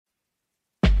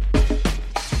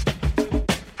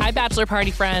Hi, Bachelor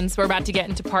Party friends. We're about to get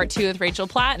into part 2 with Rachel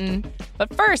Platten.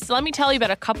 But first, let me tell you about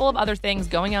a couple of other things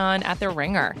going on at The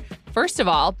Ringer. First of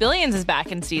all, Billions is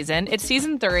back in season. It's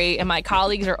season 3, and my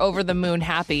colleagues are over the moon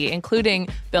happy, including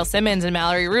Bill Simmons and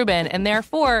Mallory Rubin. And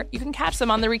therefore, you can catch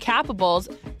them on The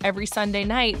Recapables every Sunday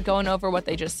night going over what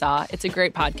they just saw. It's a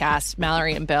great podcast.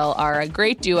 Mallory and Bill are a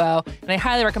great duo, and I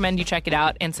highly recommend you check it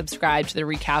out and subscribe to The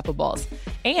Recapables.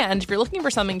 And if you're looking for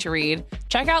something to read,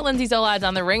 check out Lindsay Zolad's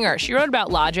on The Ringer. She wrote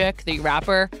about Logic, the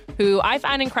rapper, who I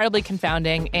find incredibly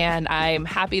confounding, and I'm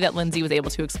happy that Lindsay was able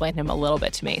to explain him a little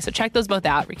bit to me. So check those both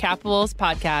out, Recapables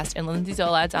podcast and Lindsay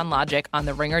Zolad's on Logic on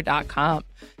theringer.com.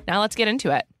 Now let's get into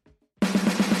it.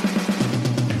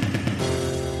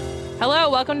 Hello,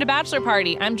 welcome to Bachelor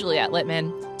Party. I'm Juliette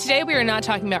Littman. Today we are not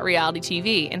talking about reality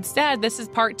TV. Instead, this is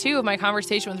part 2 of my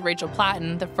conversation with Rachel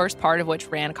Platten, the first part of which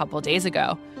ran a couple of days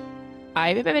ago.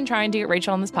 I've been trying to get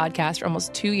Rachel on this podcast for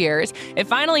almost 2 years. It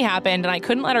finally happened, and I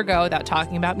couldn't let her go without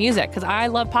talking about music because I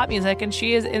love pop music, and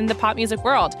she is in the pop music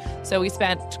world. So we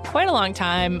spent quite a long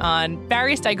time on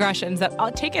various digressions that,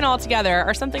 taken all together,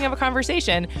 are something of a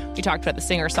conversation. We talked about the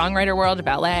singer-songwriter world of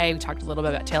ballet. We talked a little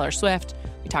bit about Taylor Swift.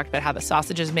 We talked about how the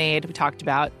sausage is made. We talked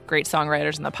about great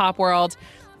songwriters in the pop world.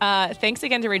 Thanks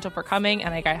again to Rachel for coming,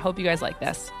 and I hope you guys like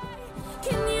this.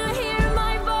 Can you hear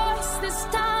my voice this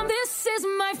time? This is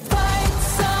my fight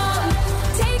song.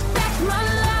 Take back my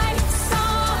life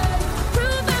song.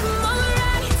 Prove I'm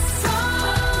alright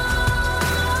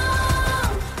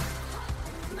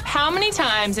song. How many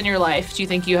times in your life do you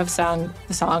think you have sung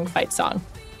the song Fight Song?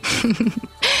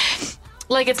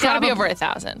 Like, it's got to be over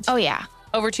 1,000. Oh, yeah.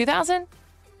 Over 2,000?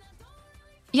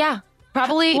 Yeah.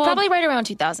 Probably right around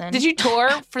 2000. Did you tour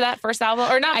for that first album?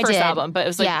 Or not first album, but it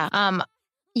was like...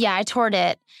 Yeah, I toured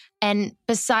it. And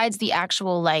besides the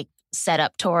actual, like,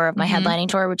 setup tour of my headlining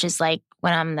tour, which is, like,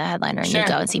 when I'm the headliner and you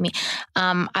go and see me,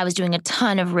 I was doing a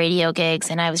ton of radio gigs,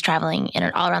 and I was traveling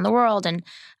all around the world, and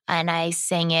I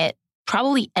sang it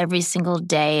probably every single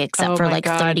day except for, like,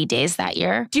 30 days that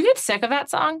year. Do you get sick of that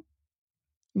song?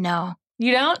 No.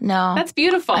 You don't? No. That's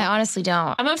beautiful. I honestly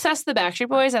don't. I'm obsessed with the Backstreet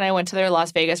Boys, and I went to their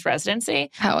Las Vegas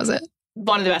residency. How was it?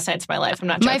 One of the best nights of my life. I'm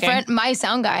not joking. My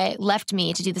sound guy left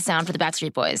me to do the sound for the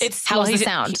Backstreet Boys. How was the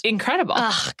sound? Incredible.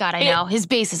 Oh, God, I know. His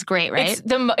bass is great, right?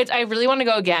 I really want to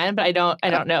go again, but I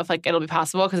don't know if like it'll be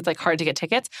possible because it's like hard to get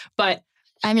tickets. But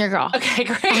I'm your girl. Okay,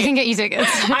 great. I can get you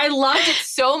tickets. I loved it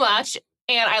so much.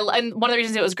 And one of the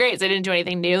reasons it was great is they didn't do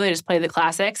anything new. They just played the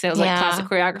classics. And it was like classic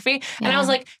choreography. And I was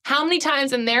like, how many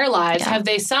times in their lives have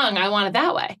they sung I Want It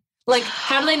That Way? Like,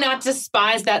 how do they not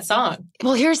despise that song?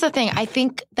 Well, here's the thing. I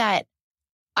think that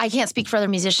I can't speak for other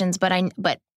musicians, but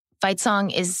Fight Song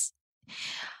is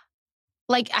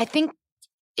like, I think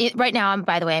right now, I'm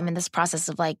in this process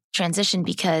of like transition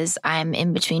because I'm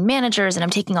in between managers and I'm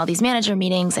taking all these manager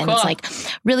meetings, and it's like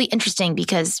really interesting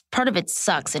because part of it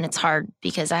sucks and it's hard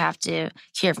because I have to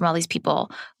hear from all these people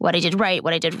what I did right,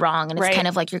 what I did wrong. And it's kind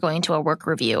of like you're going to a work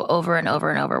review over and over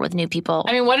and over with new people.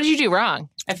 I mean, what did you do wrong?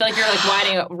 I feel like you're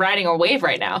like riding a wave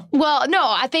right now. Well, no,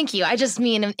 I thank you. I just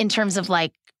mean in terms of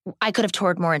like, I could have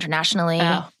toured more internationally.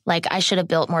 Oh. Like, I should have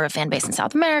built more of a fan base in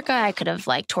South America. I could have,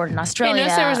 like, toured in Australia. I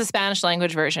noticed there was a Spanish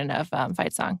language version of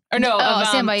Fight Song. Or no,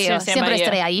 Siempre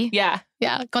estaré ahí. Yeah.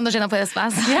 Yeah. Cuando ya no puedes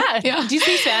más. Yeah. Do you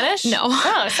speak Spanish? No.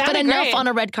 Oh, it but enough great. On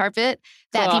a red carpet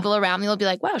that people around me will be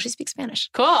like, wow, she speaks Spanish.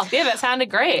 Cool. Yeah, that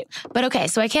sounded great. But okay,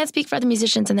 so I can't speak for other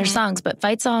musicians and their songs, but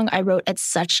Fight Song I wrote at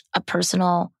such a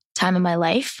personal time in my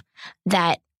life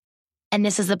that, and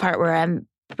this is the part where I'm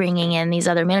bringing in these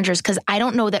other managers because I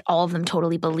don't know that all of them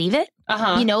totally believe it.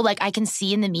 You know, like I can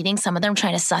see in the meeting some of them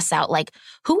trying to suss out like,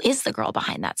 who is the girl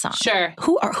behind that song? Sure.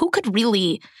 Who could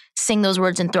really sing those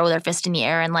words and throw their fist in the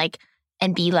air and like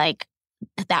and be like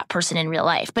that person in real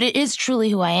life? But it is truly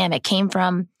who I am. It came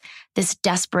from this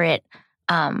desperate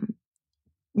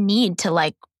need to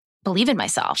like believe in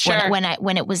myself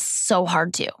when it was so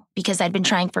hard to, because I'd been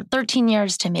trying for 13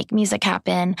 years to make music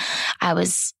happen. I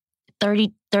was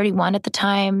 31 at the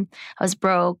time. I was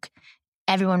broke.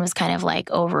 Everyone was kind of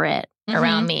like over it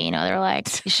around me. You know, they're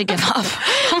like, you should give up.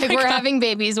 Like, we're having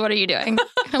babies. What are you doing?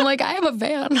 I'm like, I have a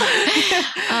van.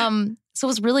 So it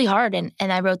was really hard. And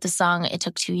I wrote the song. It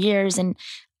took 2 years and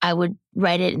I would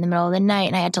write it in the middle of the night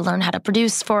and I had to learn how to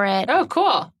produce for it. Oh,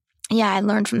 cool. Yeah, I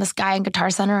learned from this guy in Guitar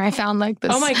Center. I found like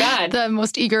this. Oh my God. The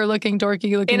most eager-looking,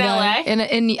 dorky-looking guy. In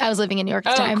LA? I was living in New York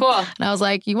at the time. Oh, cool. And I was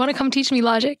like, you want to come teach me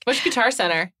Logic? Which Guitar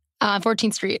Center?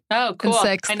 14th Street. Oh, cool.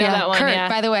 And 6th. I know that one, Kurt, yeah.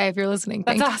 by the way, if you're listening.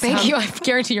 That's awesome. Thank you. I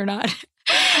guarantee you're not.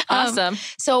 Awesome.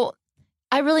 So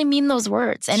I really mean those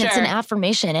words. And it's an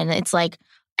affirmation. And it's like,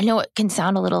 I know it can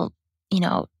sound a little,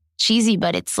 cheesy,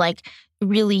 but it's like,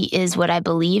 really is what I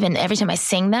believe. And every time I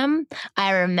sing them,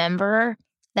 I remember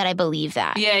that I believe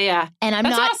that. Yeah. And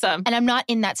That's awesome. And I'm not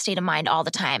in that state of mind all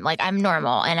the time. Like I'm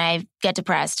normal and I get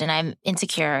depressed and I'm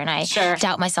insecure and I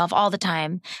doubt myself all the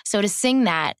time. So to sing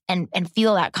that and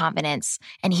feel that confidence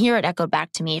and hear it echoed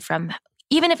back to me from,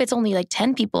 even if it's only like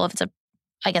 10 people,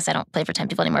 I guess I don't play for 10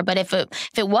 people anymore, but if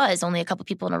it was only a couple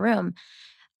people in a room,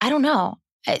 I don't know.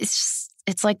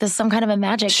 It's like this some kind of a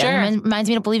magic that reminds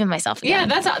me to believe in myself again.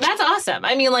 Yeah, that's awesome.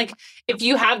 I mean, like, if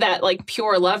you have that, like,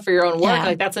 pure love for your own work,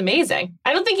 like, that's amazing.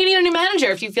 I don't think you need a new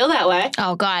manager if you feel that way.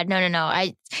 Oh, God. No.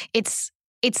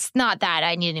 It's not that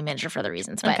I need a new manager for other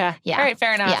reasons, but yeah. All right,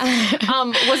 fair enough.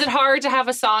 Yeah. Was it hard to have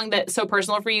a song that's so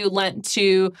personal for you lent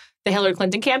to the Hillary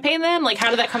Clinton campaign then? Like,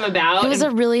 how did that come about? It was a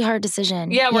really hard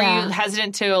decision. Yeah, were you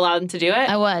hesitant to allow them to do it?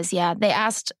 I was, yeah. They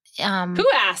asked... who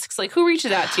asks? Like, who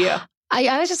reaches out to you?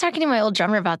 I was just talking to my old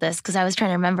drummer about this because I was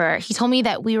trying to remember. He told me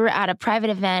that we were at a private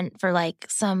event for like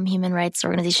some human rights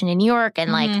organization in New York,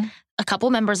 and like a couple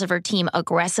members of her team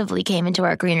aggressively came into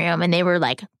our green room, and they were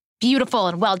like beautiful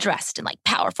and well dressed and like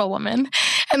powerful women,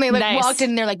 and they like walked in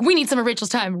and they're like, "We need some of Rachel's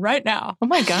time right now." Oh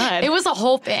my God! It was a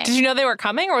whole thing. Did you know they were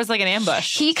coming, or was it like an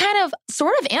ambush? He kind of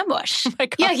sort of ambush. Oh my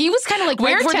God. Yeah, he was kind of like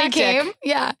Where before they came.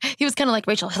 Yeah, he was kind of like,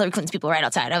 "Rachel, Hillary Clinton's people are right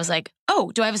outside." I was like,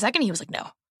 "Oh, do I have a second?" He was like, "No.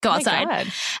 Go outside." God.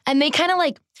 And they kind of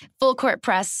like full court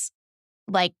press,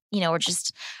 like, we're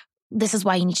just, this is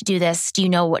why you need to do this. Do you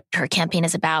know what her campaign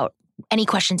is about? Any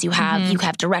questions you have, you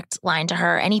have direct line to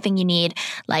her. Anything you need,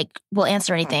 like, we'll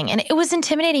answer anything. And it was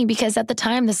intimidating because at the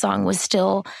time the song was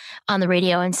still on the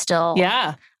radio and still,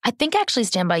 I think actually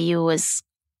Stand By You was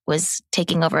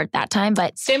taking over at that time.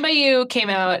 But Stand By You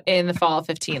came out in the fall of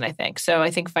 15, I think. So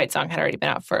I think Fight Song had already been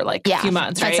out for like a few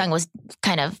months, right? Fight Song was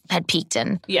had peaked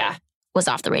and was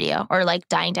off the radio or like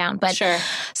dying down. But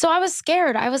so I was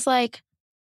scared. I was like,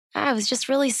 I was just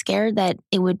really scared that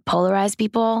it would polarize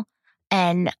people.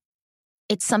 And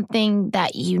it's something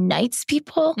that unites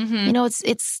people.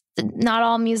 It's not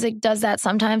all music does that.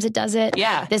 Sometimes it does it.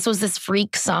 Yeah. This was this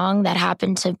freak song that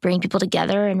happened to bring people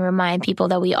together and remind people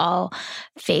that we all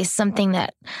face something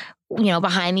that,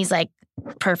 behind these like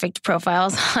perfect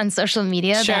profiles on social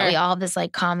media, that we all have this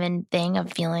like common thing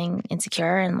of feeling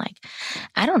insecure. And like,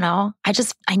 I don't know.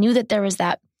 I knew that there was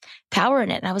that power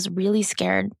in it. And I was really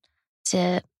scared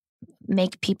to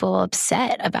make people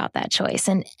upset about that choice.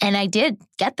 And I did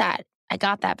get that. I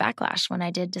got that backlash when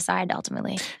I did decide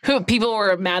ultimately. People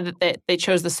were mad that they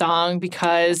chose the song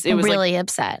because it was really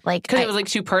upset. Like, because it was like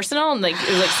too personal and like it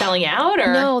was like selling out,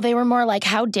 or no, they were more like,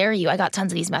 how dare you? I got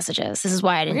tons of these messages. This is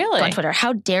why I didn't go on Twitter.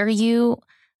 How dare you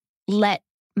let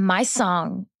my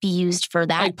song be used for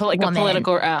that woman? A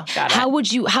political, got it.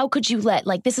 How could you let,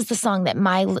 like, this is the song that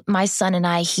my son and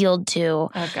I healed to.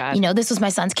 Oh God. This was my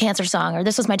son's cancer song, or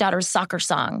this was my daughter's soccer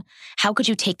song. How could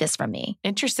you take this from me?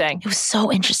 Interesting. It was so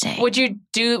interesting. Would you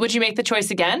make the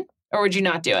choice again? Or would you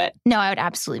not do it? No, I would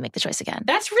absolutely make the choice again.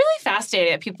 That's really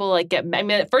fascinating that people like get, I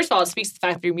mean, first of all, it speaks to the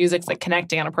fact that your music's like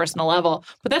connecting on a personal level,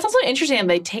 but that's also interesting that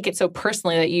they take it so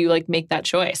personally that you like make that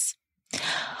choice.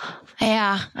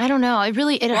 Yeah, I don't know.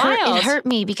 It hurt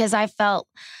me because I felt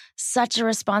such a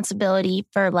responsibility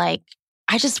for like,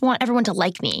 I just want everyone to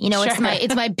like me.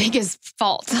 It's my biggest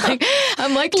fault. Like,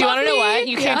 I'm like, do you want to know what?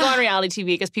 You can't go on reality TV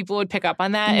because people would pick up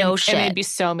on that. Shit. And they'd be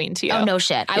so mean to you. Oh, no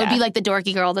shit. I would be like the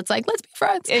dorky girl that's like, let's be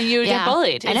friends. And you would get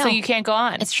bullied. And so you can't go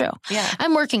on. It's true. Yeah.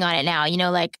 I'm working on it now,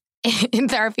 like in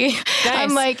therapy. Nice.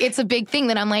 I'm like, it's a big thing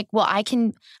that I'm like, well,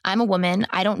 I'm a woman.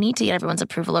 I don't need to get everyone's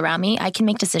approval around me. I can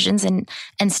make decisions and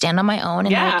stand on my own.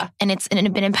 And and it's been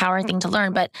an empowering thing to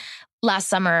learn. But last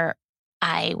summer,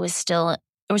 it was 2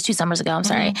 summers ago. I'm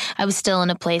sorry. I was still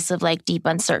in a place of like deep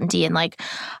uncertainty and like,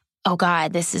 oh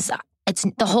God, it's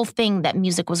the whole thing that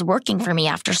music was working for me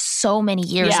after so many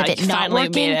years of it not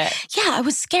working. Yeah, I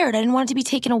was scared. I didn't want it to be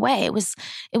taken away. It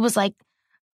was like,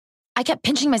 I kept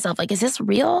pinching myself like, is this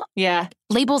real? Yeah.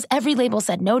 Every label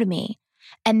said no to me.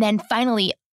 And then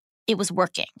finally it was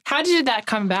working. How did that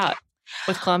come about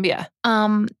with Columbia?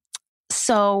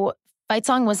 So Fight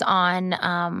Song was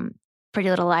on Pretty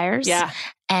Little Liars. Yeah.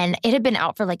 And it had been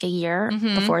out for like a year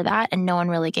before that, and no one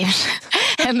really gave a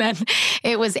shit. And then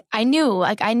I knew,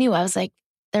 I was like,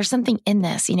 there's something in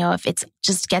this, if it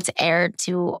just gets aired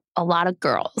to a lot of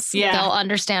girls, they'll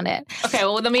understand it. Okay,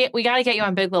 well, we got to get you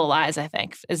on Big Little Lies, I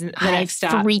think, is the next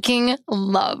stop. I freaking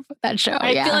love that show.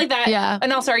 I feel like that. Yeah.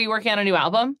 And also, are you working on a new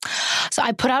album? So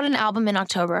I put out an album in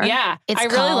October. Yeah, I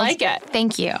really like it.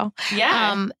 Thank you.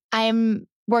 Yeah. I'm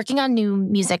working on new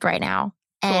music right now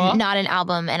and not an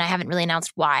album, and I haven't really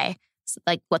announced why,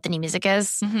 like what the new music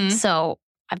is. So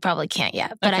I probably can't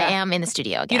yet, but I am in the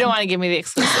studio again. You don't want to give me the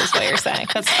exclusives, what you're saying.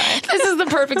 That's fine. This is the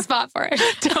perfect spot for it.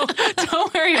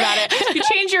 Don't worry about it. If you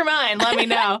change your mind, let me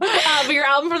know. But your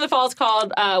album for the fall is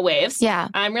called Waves. Yeah.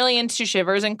 I'm really into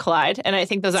Shivers and Collide, and I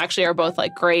think those actually are both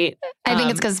like great. I think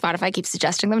it's because Spotify keeps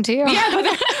suggesting them to you. Yeah, but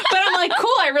I'm like,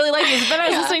 cool, I really like these. But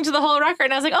I was listening to the whole record,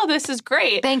 and I was like, oh, this is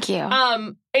great. Thank you.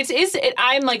 I'm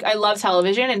like, I love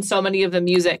television, and so much of the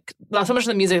music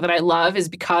that I love is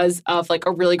because of like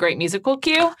a really great musical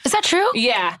cue. Is that true?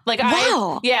 Yeah. Like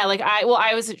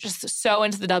I was just so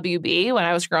into the WB when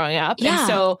I was growing up. Yeah. And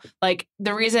so like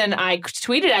the reason I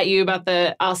tweeted at you about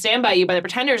the I'll Stand By You by the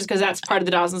Pretenders is because that's part of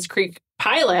the Dawson's Creek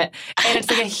pilot. And it's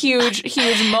like a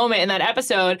huge moment in that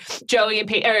episode. Joey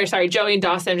and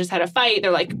Dawson just had a fight.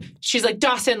 They're like, she's like,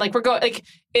 Dawson, like we're going, like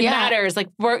it matters. Like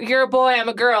you're a boy, I'm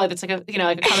a girl. Like, it's like a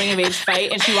coming of age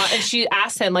fight. And she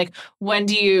asked him like, when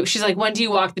do you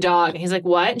walk the dog? And he's like,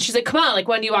 what? And she's like, come on, like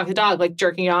when do you walk the dog? Like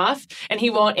jerking off? And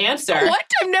he won't answer. What?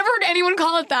 I've never heard anyone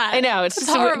call it that. I know. It's just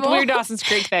a weird Dawson's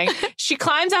Creek thing. She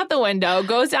climbs out the window,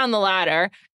 goes down the ladder,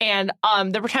 and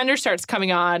the Pretender starts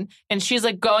coming on, and she's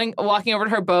like walking over to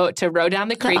her boat to row down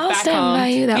the creek back home. By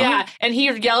you, yeah, and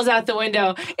he yells out the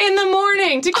window, "In the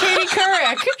morning" to Katie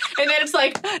Couric, and then it's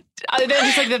like, then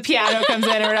just like the piano comes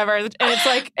in or whatever, and it's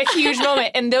like a huge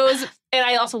moment. And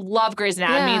I also love Grey's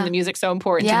Anatomy, and the music's so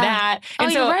important to that.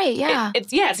 And so you're right. Yeah,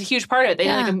 it's a huge part of it. They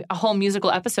did like a whole musical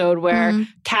episode where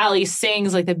Callie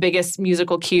sings like the biggest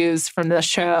musical cues from the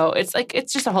show. It's like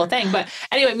it's just a whole thing. But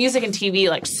anyway, music and TV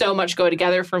like so much go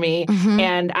together for me.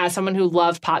 And as someone who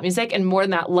loves pop music and more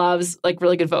than that loves like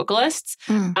really good vocalists,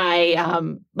 I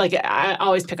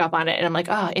always pick up on it, and I'm like,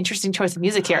 oh, interesting choice of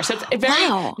music here. So it's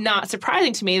very not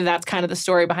surprising to me that that's kind of the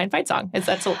story behind Fight Song.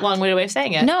 That's a long-winded way of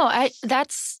saying it. No,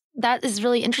 that is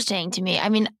really interesting to me. I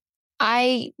mean,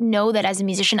 I know that as a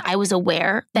musician, I was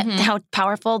aware that how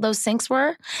powerful those syncs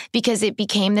were, because it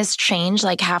became this change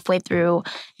like halfway through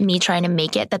me trying to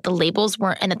make it, that the labels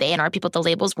weren't, and that the A&R people at the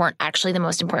labels weren't actually the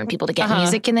most important people to get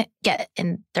music get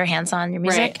in their hands on your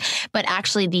music, but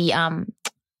actually the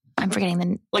I'm forgetting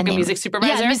the like name. A music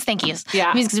supervisor? Yeah, thank you.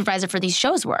 Yeah. Music supervisor for these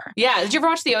shows were. Yeah. Did you ever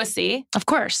watch The OC? Of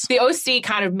course. The OC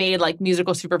kind of made like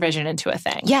musical supervision into a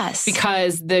thing. Yes.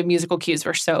 Because the musical cues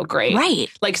were so great.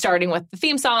 Right. Like starting with the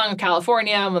theme song,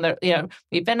 California, when they're,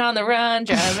 we've been on the run,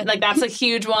 like that's a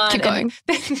huge one. Keep going.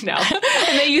 No.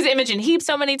 And they use Imogen Heap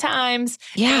so many times.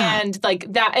 Yeah. And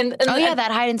like that. And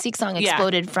that hide and seek song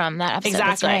exploded from that episode.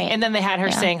 Exactly. Right. And then they had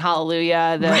her sing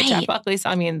Hallelujah, the Jeff Buckley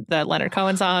song, the Leonard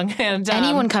Cohen song. And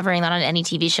anyone covering that on any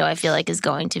TV show, I feel like, is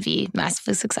going to be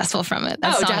massively successful from it.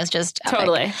 That song is just epic.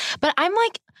 Totally. But I'm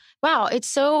like, wow, it's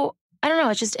so, I don't know,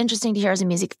 it's just interesting to hear as a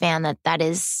music fan that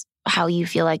is how you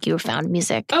feel like you found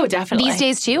music. Oh, definitely. These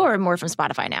days too, or more from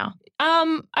Spotify now?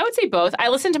 I would say both. I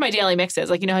listen to my daily mixes.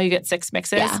 Like, you know how you get 6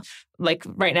 mixes? Yeah. Like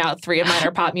right now, 3 of mine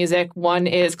are pop music. 1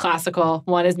 is classical,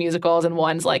 1 is musicals, and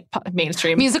 1's like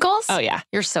mainstream. Musicals? Oh, yeah.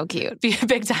 You're so cute.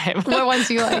 Big time. What ones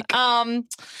do you like?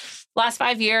 Last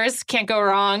 5 years, can't go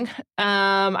wrong.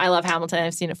 I love Hamilton.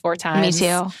 I've seen it 4 times. Me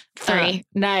too. 3.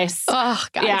 Nice. Oh,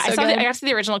 God. Yeah, so I got to see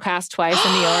the original cast twice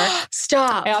in New York.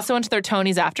 Stop. I also went to their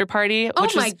Tony's after party,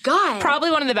 which was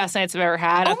probably one of the best nights I've ever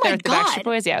had. Up there with the Backstreet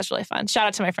Boys. Yeah, it was really fun. Shout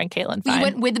out to my friend Caitlin. You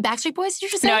went with the Backstreet Boys, did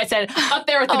you just say? No, I said up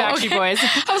there with the Backstreet Boys.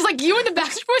 I was like, you and the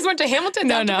Backstreet Boys went to Hamilton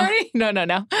after party? No.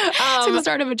 It's like the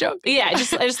start of a joke. Yeah, I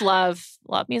just love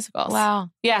musicals. Wow.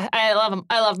 Yeah, I love them.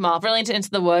 I love them all. Really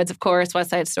into the Woods, of course. West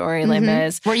Side Story, Les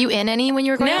Mis. Were you in any when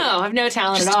you were growing up? No, I have no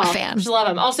talent at all. Just a fan. Just love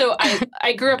them. Also,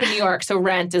 I grew up in New York, so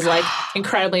Rent is like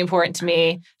incredibly important to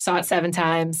me. Saw it 7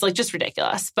 times. Like just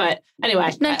ridiculous. But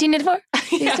anyway. 1984.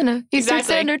 Yeah, Eastern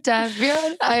Standard Time.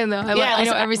 I don't know. I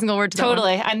know every single word to that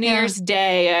totally. one. On New Year's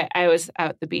Day, I was out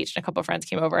at the beach and a couple of friends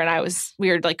came over and we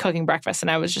were like cooking breakfast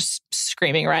and I was just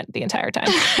screaming Rent the entire time.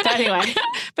 So anyway,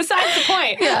 besides the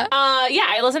point. Yeah.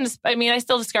 I listen to, I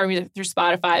still discover music through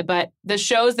Spotify, but the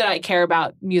shows that I care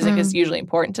about, music is usually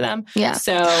important to them. Yeah.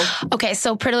 So. Okay.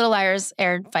 So Pretty Little Liars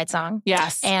aired Fight Song.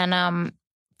 Yes. And,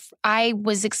 I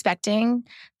was expecting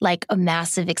like a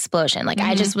massive explosion. Like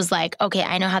I just was like, okay,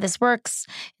 I know how this works.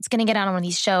 It's going to get on one of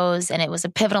these shows. And it was a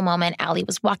pivotal moment. Allie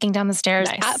was walking down the stairs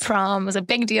at prom. It was a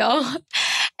big deal.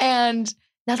 And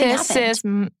nothing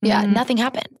happened. Nothing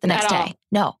happened the next day.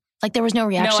 No. Like there was no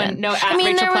reaction. No, Rachel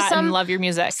there was Platten, love your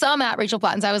music. Some at Rachel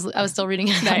Platten's. I was still reading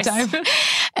it at the time.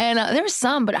 And there was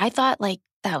some, but I thought like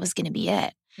that was going to be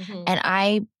it. And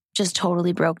I just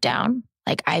totally broke down.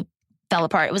 Like I fell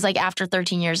apart. It was like after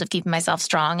 13 years of keeping myself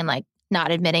strong and like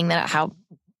not admitting that how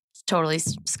totally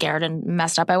scared and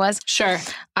messed up I was. Sure.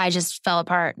 I just fell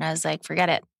apart and I was like, forget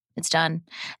it. It's done.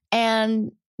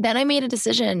 And then I made a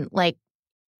decision like,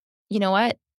 you know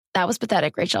what? that was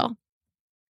pathetic, Rachel.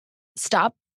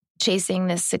 Stop chasing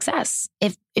this success.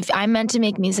 If I'm meant to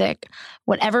make music,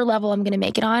 whatever level I'm going to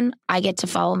make it on, I get to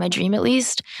follow my dream at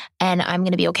least, and I'm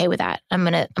going to be okay with that. I'm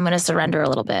going to surrender a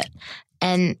little bit.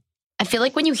 And I feel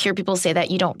like when you hear people say that,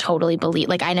 you don't totally believe.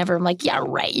 Like I never am like, yeah,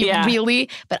 right, really.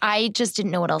 But I just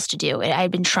didn't know what else to do. I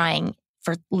had been trying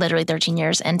for literally 13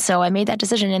 years, and so I made that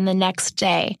decision. And the next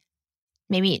day,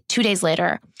 maybe 2 days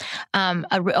later, an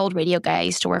old radio guy I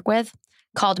used to work with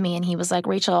called me, and he was like,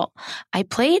 Rachel, I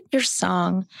played your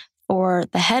song for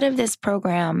the head of this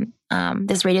program,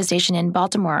 this radio station in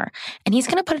Baltimore, and he's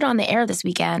going to put it on the air this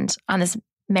weekend on this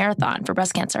marathon for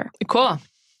breast cancer. Cool.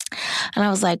 And I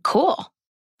was like, cool,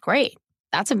 great.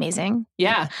 That's amazing.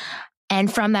 Yeah.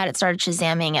 And from that, it started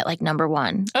Shazamming at like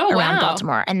 #1 around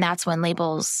Baltimore. And that's when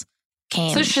labels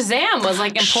came. So Shazam was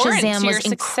like important Shazam to your was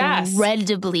success.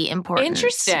 Incredibly important.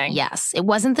 Interesting. Yes. It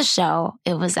wasn't the show.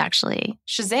 It was actually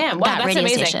Shazam. Wow, that's radio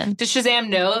amazing. station. Did Shazam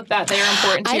know that they were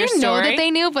important to your story? I didn't know that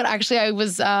they knew, but actually I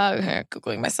was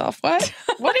Googling myself. What?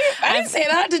 What are you? I didn't say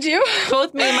that, did you?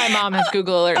 Both me and my mom have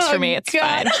Google alerts for me. It's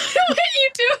fine. You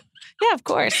do? Yeah, of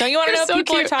course. Don't you want to know if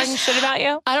people are talking shit about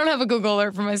you? I don't have a Google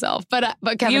alert for myself, but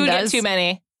Kevin you does. get too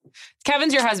many.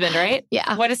 Kevin's your husband, right?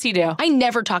 Yeah. What does he do? I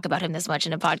never talk about him this much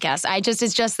in a podcast.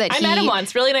 It's just that I met him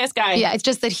once. Really nice guy. Yeah, it's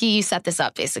just that he set this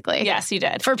up, basically. Yes, he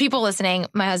did. For people listening,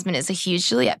 my husband is a huge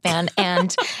Juliet fan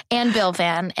and Bill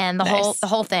fan and the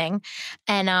whole thing.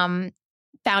 And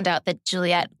found out that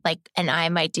Juliet and I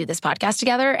might do this podcast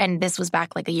together. And this was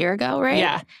back like a year ago, right?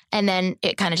 Yeah. And then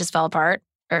it kind of just fell apart.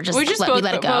 Or just we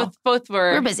let it go. Both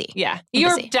were. We're busy. Yeah. We're You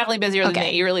were busy. definitely busier than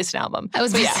me. You released an album. I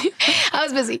was busy. Yeah. I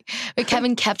was busy. But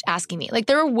Kevin kept asking me. Like,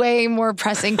 there were way more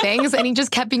pressing things. And he just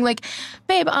kept being like,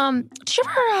 babe, did you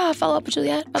ever follow up with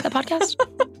Juliet about that podcast?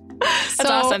 That's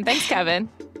awesome. Thanks, Kevin.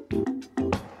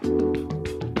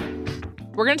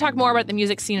 We're going to talk more about the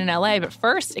music scene in LA. But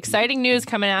first, exciting news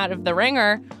coming out of The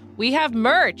Ringer. We have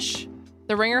merch.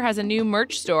 The Ringer has a new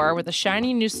merch store with a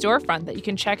shiny new storefront that you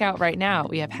can check out right now.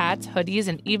 We have hats, hoodies,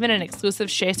 and even an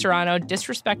exclusive Shea Serrano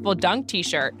Disrespectful Dunk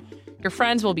t-shirt. Your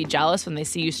friends will be jealous when they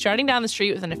see you strutting down the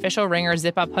street with an official Ringer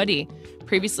zip-up hoodie.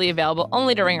 Previously available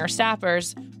only to Ringer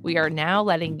staffers, we are now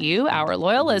letting you, our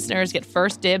loyal listeners, get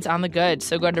first dibs on the goods.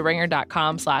 So go to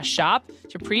ringer.com/shop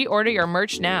to pre-order your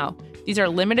merch now. These are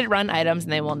limited run items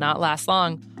and they will not last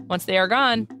long. Once they are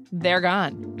gone, they're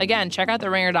gone. Again, check out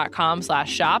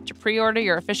theringer.com/shop to pre-order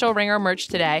your official Ringer merch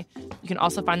today. You can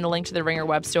also find the link to the Ringer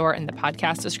web store in the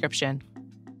podcast description.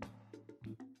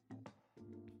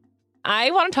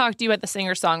 I want to talk to you about the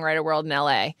singer-songwriter world in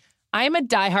LA. I am a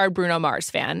diehard Bruno Mars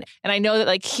fan, and I know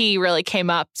that he really came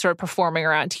up sort of performing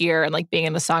around here and being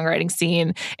in the songwriting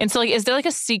scene. And so is there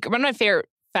a secret? One of my favorite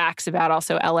facts about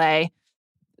also LA,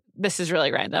 this is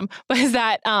really random, but is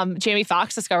that Jamie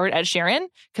Foxx discovered Ed Sheeran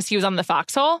because he was on the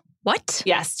Foxhole. What?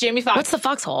 Yes, Jamie Foxx. What's the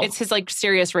Foxhole? It's his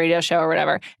Sirius radio show or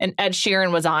whatever, and Ed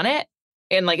Sheeran was on it.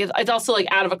 And it's also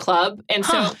out of a club, and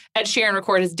so Ed Sheeran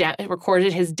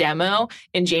recorded his demo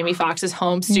in Jamie Foxx's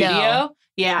home studio. No.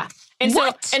 Yeah. And so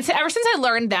ever since I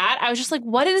learned that, I was just like,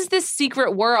 what is this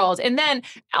secret world? And then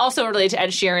also related to Ed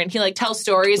Sheeran, he tells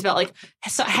stories about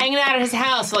hanging out at his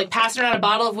house, passing around a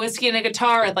bottle of whiskey and a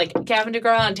guitar with Gavin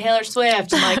DeGraw and Taylor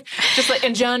Swift and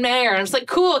and John Mayer. And I'm just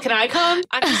cool, can I come?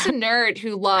 I'm just a nerd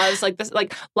who loves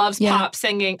loves pop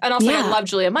singing. And also I love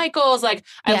Julia Michaels. I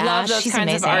love those kinds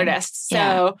amazing. Of artists.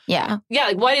 So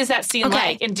what is that scene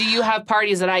like? And do you have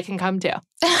parties that I can come to?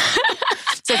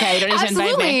 It's okay. You don't need to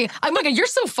invite me. I'm you're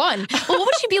so fun. Well, what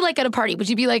would you be at a party? Would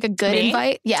you be a good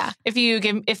invite? Yeah.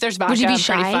 If there's vodka, would you be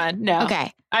shy? Pretty fun. No.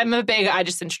 Okay. I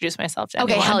just introduced myself to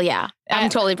anyone. Okay, hell yeah. I'm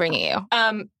totally bringing you.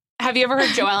 Have you ever heard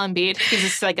Joel Embiid? He's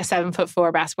just a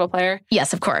 7'4" basketball player.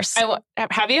 Yes, of course.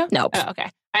 Have you? Nope. Oh, okay.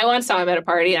 I once saw him at a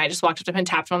party and I just walked up to him and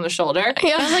tapped him on the shoulder.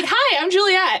 Yeah. I was like, hi, I'm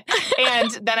Juliet.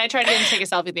 And then I tried to get him to take a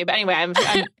selfie with me. But anyway,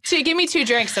 so give me 2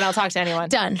 drinks and I'll talk to anyone.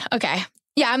 Done. Okay.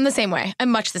 Yeah, I'm the same way. I'm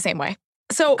much the same way.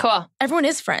 So cool. Everyone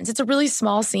is friends. It's a really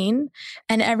small scene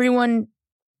and everyone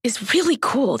is really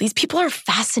cool. These people are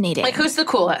fascinating. Who's the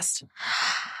coolest?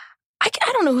 I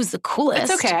don't know who's the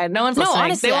coolest. It's okay. No one's listening.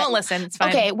 Honestly, they won't listen. It's fine.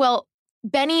 Okay, well,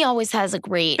 Benny always has a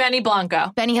great... Benny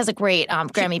Blanco. Benny has a great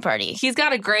Grammy party. He's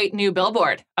got a great new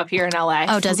billboard up here in LA.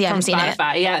 Oh, does he? I haven't seen it.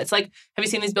 Yeah, it's have you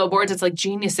seen these billboards? It's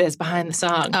geniuses behind the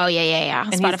song. Oh, yeah.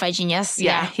 And Spotify Genius.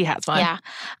 Yeah, he has one.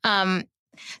 Yeah.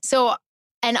 So...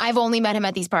 And I've only met him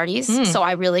at these parties, so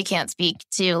I really can't speak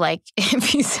to if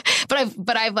he's.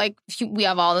 But I've we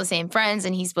have all the same friends,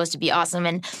 and he's supposed to be awesome.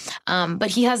 And but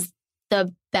he has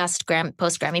the best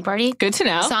post Grammy party. Good to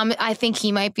know. So I think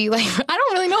he might be I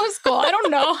don't really know his goal. I don't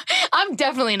know. I'm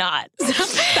definitely not.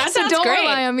 That sounds don't great.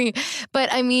 Rely on me.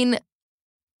 But I mean,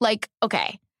 like,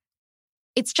 okay,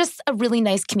 it's just a really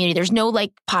nice community. There's no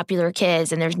like popular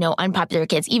kids and there's no unpopular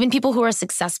kids. Even people who are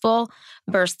successful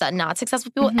versus the not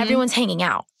successful people, everyone's hanging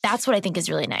out. That's what I think is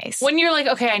really nice. When you're like,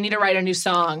 okay, I need to write a new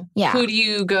song, who do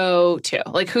you go to?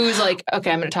 Like, who's like,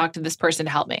 okay, I'm going to talk to this person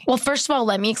to help me? Well, first of all,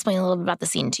 let me explain a little bit about the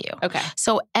scene to you. Okay.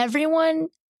 So everyone,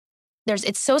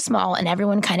 it's so small and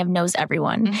everyone kind of knows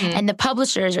everyone. And the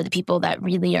publishers are the people that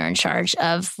really are in charge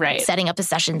of setting up the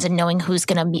sessions and knowing who's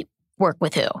going to work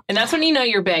with who. And that's when you know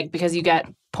you're big because you get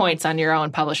points on your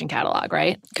own publishing catalog,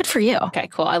 right? Good for you. Okay,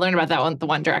 cool. I learned about that one, the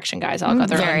One Direction guys all got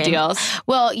their own deals.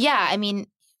 Well, yeah, I mean,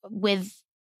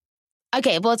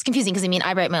 okay, well, it's confusing because I mean,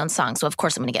 I write my own song, so of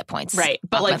course I'm going to get points. Right.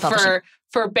 But like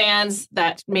for bands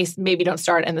that maybe don't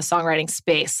start in the songwriting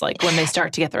space, like when they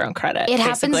start to get their own credit. It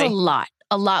happens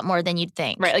a lot more than you'd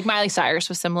think. Right. Like Miley Cyrus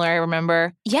was similar, I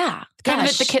remember. Yeah. Kind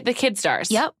of the kid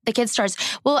stars. Yep. The kid stars.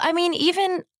 Well, I mean,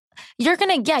 even you're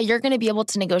going to be able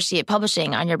to negotiate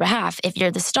publishing on your behalf if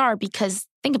you're the star, because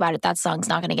think about it, that song's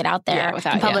not going to get out there.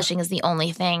 Without, and publishing is the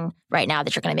only thing right now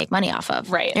that you're going to make money off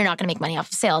of. Right. You're not going to make money off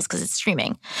of sales because it's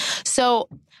streaming. So,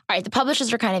 all right, the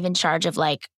publishers are kind of in charge of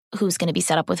like who's going to be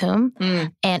set up with whom.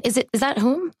 And is that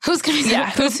whom? Who's going to be set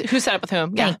up with whom? Who's set up with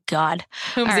whom? Yeah. Thank God.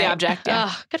 Whom's the object? Yeah.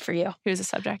 Oh, good for you. Who's the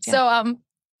subject? Yeah. So,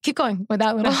 keep going with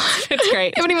that little. It's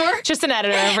great. Any more? Just an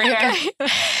editor over here.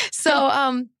 Okay.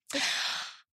 So,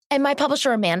 and my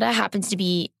publisher, Amanda, happens to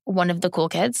be one of the cool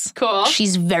kids. Cool.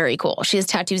 She's very cool. She has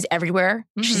tattoos everywhere.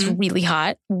 She's really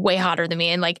hot, way hotter than me.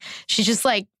 And like, she's just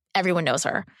like, everyone knows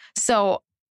her. So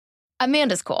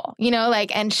Amanda's cool,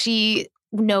 like, and she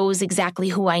knows exactly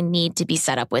who I need to be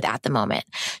set up with at the moment.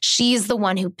 She's the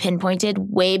one who pinpointed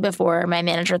way before my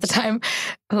manager at the time,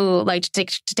 who liked to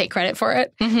take credit for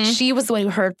it. She was the one who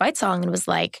heard Fight Song and was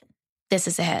like, this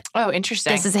is a hit. Oh,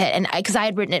 interesting. This is a hit. And because I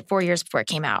had written it 4 years before it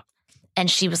came out. And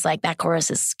she was like, that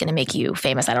chorus is going to make you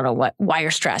famous. I don't know why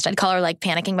you're stressed. I'd call her like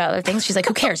panicking about other things. She's like,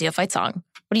 who cares? You have Fight Song.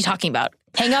 What are you talking about?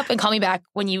 Hang up and call me back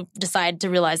when you decide to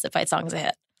realize that Fight Song is a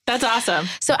hit. That's awesome.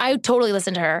 So I totally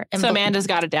listened to her. So Amanda's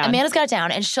got it down. Amanda's got it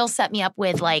down. And she'll set me up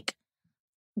with like,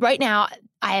 right now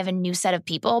I have a new set of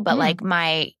people, but like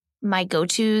my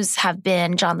go-tos have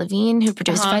been John Levine, who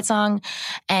produced Fight Song,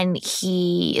 and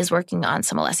he is working on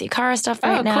some Alessia Cara stuff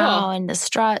right now, and the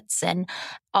Struts, and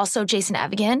also Jason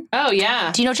Evigan. Oh,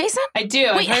 yeah. Do you know Jason? I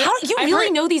do. Wait, you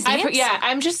really know these names?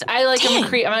 I'm a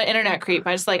creep. I'm an internet creep.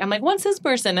 I'm like, what's this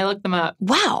person? I look them up.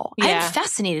 Wow. Yeah. I'm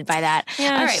fascinated by that.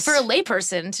 Yeah, all right, for a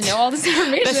layperson to know all this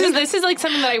information. This is like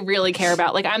something that I really care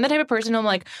about. Like, I'm the type of person who I'm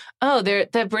like, oh,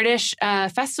 the British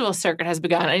festival circuit has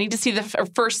begun. I need to see the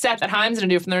first set that Haim's going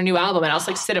to do from their new album, and I'll just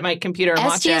like sit at my computer and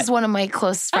watch it. Esty is one of my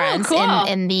close friends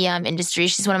in the industry.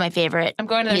 She's one of my favorite. I'm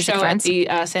going to their show friends. At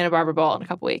the Santa Barbara Bowl in a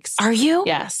couple weeks. Are you?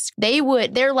 Yes.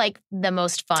 They're like the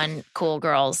most fun, cool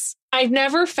girls. I've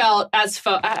never felt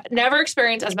never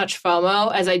experienced as much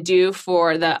FOMO as I do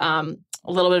for the A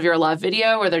Little Bit of Your Love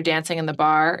video where they're dancing in the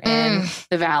bar in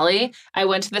the Valley. I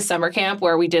went to the summer camp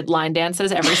where we did line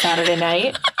dances every Saturday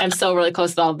night. I'm still really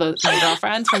close to all my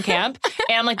girlfriends from camp.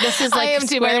 And I'm like, this is like I am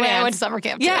too, by the way. I went to summer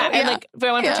camp too. Yeah. And like,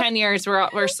 I went for 10 years. We're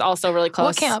also really close.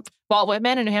 What camp? Walt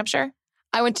Whitman in New Hampshire.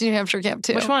 I went to New Hampshire camp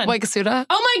too. Which one? Waikasuta.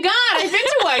 Oh my God, I've been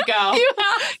to Waiko. You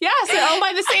have? Yes, they're owned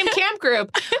by the same camp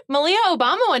group. Malia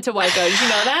Obama went to Waiko. Did you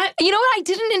know that? You know what? I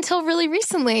didn't until really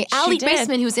recently. Allie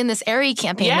Baseman, who's in this Airy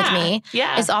campaign with me,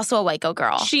 is also a Waiko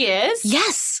girl. She is?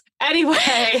 Yes. Anyway.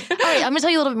 All right, I'm going to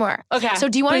tell you a little bit more. Okay. So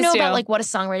do you want to know about like what a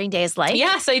songwriting day is like?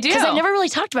 Yes, I do. Because I've never really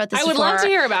talked about this before. I would love to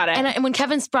hear about it. And when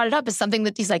Kevin's brought it up, it's something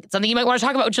that he's like, something you might want to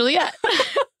talk about with Juliet.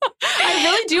 I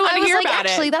really do want to hear about it.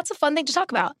 Actually, that's a fun thing to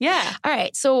talk about. Yeah. All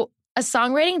right. So a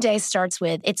songwriting day starts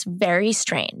with, it's very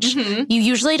strange. You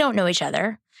usually don't know each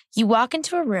other. You walk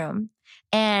into a room,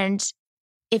 and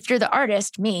if you're the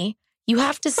artist, me, you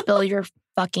have to spill your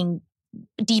fucking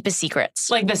deepest secrets.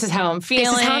 Like, this is how I'm feeling.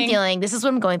 This is how I'm feeling. This is what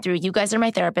I'm going through. You guys are my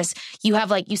therapist. You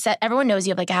have everyone knows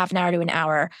you have like a half an hour to an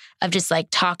hour of just like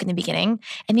talk in the beginning.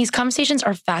 And these conversations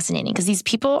are fascinating because these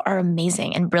people are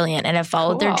amazing and brilliant and have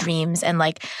followed their dreams and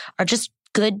like are just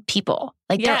good people.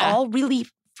 Like they're all really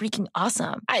freaking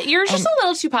awesome. You're just a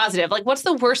little too positive. Like, what's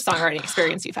the worst songwriting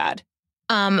experience you've had?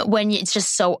 When it's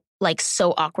just so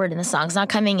awkward and the song's not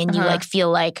coming and you like feel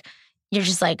like you're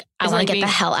just like, I want to get the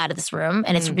hell out of this room.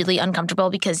 And it's really uncomfortable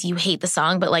because you hate the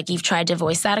song, but like you've tried to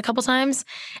voice that a couple times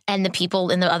and the people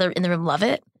in the room love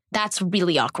it. That's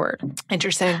really awkward.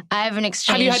 Interesting. I have an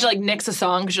exchange. Have you had to like nix a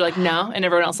song because you're like, no, and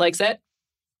everyone else likes it?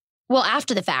 Well,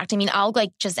 after the fact, I mean, I'll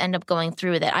like just end up going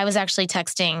through with it. I was actually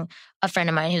texting a friend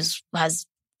of mine who has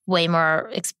way more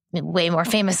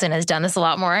famous and has done this a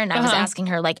lot more. And I was asking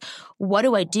her, like, what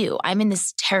do I do? I'm in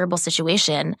this terrible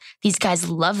situation. These guys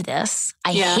love this.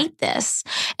 I hate this.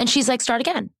 And she's like, start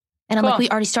again. And I'm like, we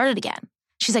already started again.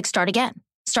 She's like, start again.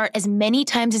 Start as many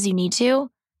times as you need to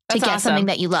get something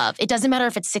that you love. It doesn't matter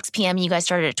if it's 6 p.m. and you guys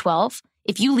started at 12.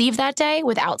 If you leave that day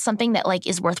without something that like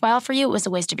is worthwhile for you, it was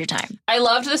a waste of your time. I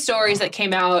loved the stories that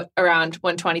came out around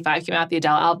when 25 came out, the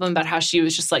Adele album, about how she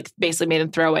was just like basically made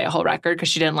them throw away a whole record because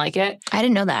she didn't like it. I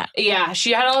didn't know that. Yeah,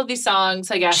 she had all of these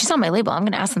songs, I guess. She's on my label. I'm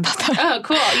going to ask them about that. Oh,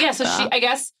 cool. Yeah, so she, I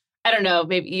guess, I don't know,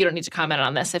 maybe you don't need to comment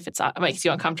on this if it makes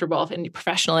you uncomfortable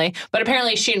professionally, but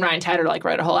apparently she and Ryan Tedder like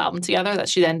wrote a whole album together that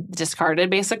she then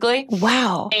discarded basically.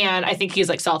 Wow. And I think he's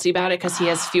like salty about it because he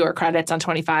has fewer credits on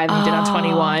 25 than he did on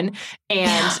 21.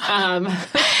 And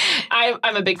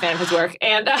I'm a big fan of his work.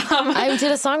 And I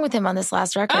did a song with him on this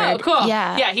last record. Oh, cool.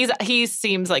 Yeah. Yeah, he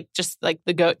seems like just like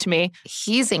the GOAT to me.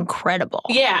 He's incredible.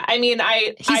 Yeah, I mean,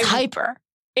 he's hyper.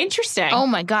 Interesting. Oh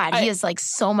my God. He has like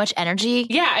so much energy.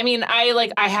 Yeah. I mean, I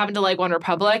happen to like One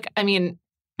Republic. I mean,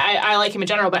 I like him in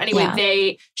general. But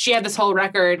anyway, she had this whole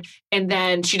record and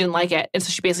then she didn't like it. And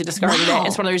so she basically discarded it.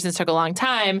 It's one of the reasons it took a long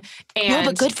time. And no,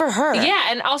 but good for her. Yeah.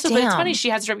 And also, but it's funny, she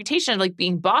has this reputation of like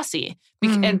being bossy.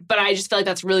 But I just feel like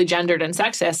that's really gendered and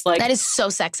sexist. Like that is so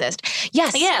sexist.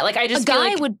 Yes. Yeah. Like I just a feel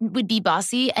guy like, would be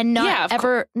bossy and not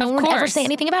ever say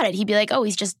anything about it. He'd be like, oh,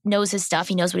 he's just knows his stuff.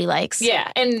 He knows what he likes.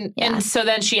 Yeah. And so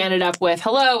then she ended up with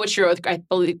Hello, which she wrote with, I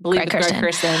believe with Greg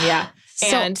Kurstin. Yeah.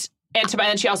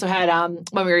 And she also had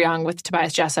When We Were Young with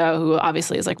Tobias Jesso, who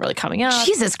obviously is like really coming up.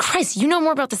 Jesus Christ, you know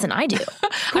more about this than I do.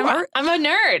 I'm a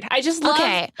nerd. I just love.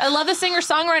 I love the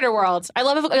singer-songwriter world. I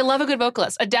love a good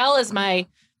vocalist. Adele is my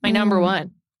number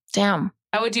one. Damn.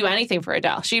 I would do anything for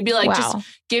Adele. She'd be like, just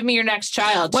give me your next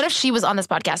child. What if she was on this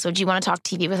podcast? Would you want to talk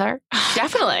TV with her?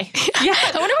 Definitely. Yeah.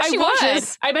 I wonder what she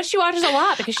watches. I bet she watches a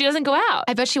lot because she doesn't go out.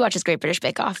 I bet she watches Great British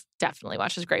Bake Off. Definitely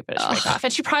watches Great British Bake Off.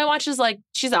 And she probably watches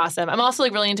she's awesome. I'm also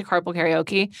like really into carpool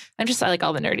karaoke. I like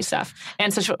all the nerdy stuff.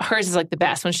 And so hers is like the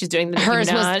best when she's doing the Nicki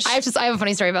Minaj. I have a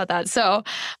funny story about that. So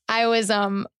I was,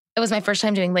 it was my first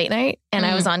time doing late night and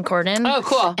I was on Corden. Oh,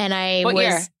 cool. And what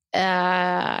year?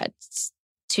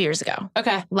 2 years ago.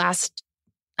 Okay.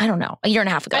 I don't know, a year and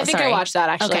a half ago. I think I watched that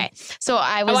actually. Okay. So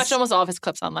I watched almost all of his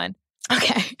clips online.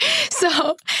 Okay.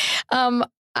 So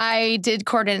I did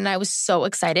Corden and I was so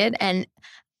excited. And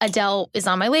Adele is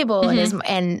on my label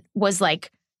and was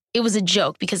like, it was a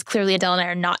joke because clearly Adele and I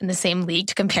are not in the same league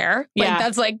to compare. Like,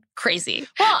 that's like crazy.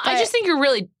 Well, I just think you're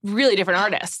really, really different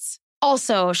artists.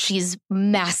 Also, she's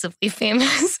massively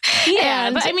famous. Yeah,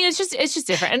 but I mean, it's just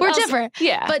different. And we're also, different.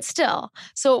 Yeah. But still.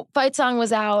 So Fight Song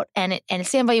was out and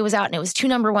Stand By You was out and it was 2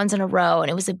 number ones in a row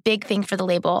and it was a big thing for the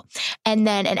label. And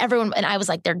everyone, and I was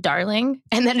like, they're darling.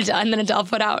 And then Adele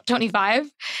put out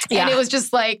 25. Yeah. And it was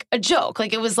just like a joke.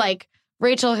 Like it was like,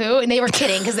 Rachel who? And they were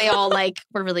kidding because they all like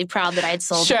were really proud that I had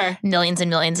sold millions and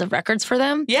millions of records for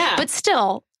them. Yeah. But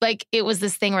still, like it was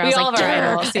this thing where I was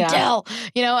like, Adele,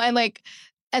 you know, and like,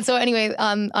 and so anyway,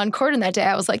 on Corden that day,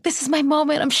 I was like, this is my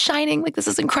moment. I'm shining. Like, this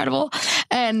is incredible.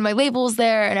 And my label was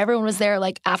there and everyone was there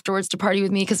like afterwards to party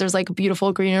with me because there's like a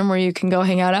beautiful green room where you can go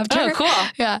hang out after. Oh, cool.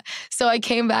 Yeah. So I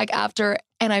came back after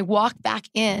and I walked back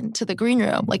into the green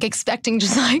room, like expecting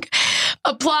just like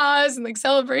applause and like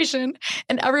celebration.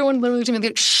 And everyone literally looked at me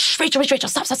like, shh, Rachel,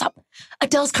 stop.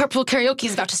 Adele's carpool karaoke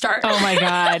is about to start. Oh my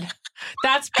God.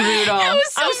 That's brutal. I'm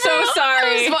so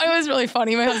sorry. It was really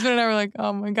funny. My husband and I were like,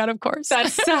 oh my God, of course.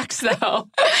 That sucks though.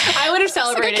 I would have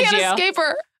celebrated you. I can't escape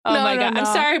her. Oh my God. I'm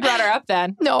sorry I brought her up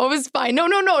then. No, it was fine. No.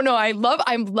 I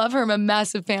love her. I'm a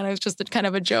massive fan. It was just kind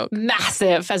of a joke.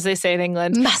 Massive, as they say in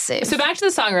England. Massive. So back to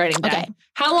the songwriting then. Okay.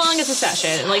 How long is a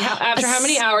session? Like after how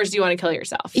many hours do you want to kill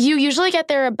yourself? You usually get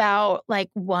there about like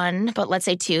 1, but let's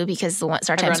say 2 because the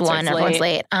start time's 1. Everyone's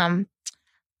late. A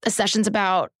session's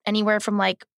about anywhere from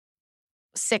like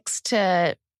 6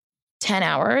 to 10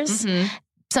 hours. Mm-hmm.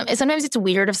 Sometimes it's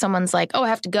weird if someone's like, oh, I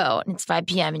have to go. And it's 5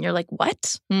 p.m. And you're like,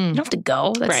 what? You don't have to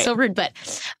go. That's so rude. But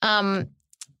I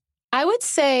would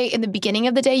say in the beginning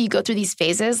of the day, you go through these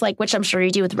phases, like which I'm sure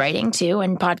you do with writing too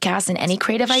and podcasts and any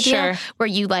creative idea where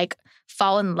you like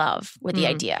fall in love with the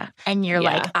idea. And you're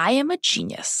like, I am a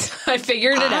genius. I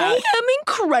figured it out. I am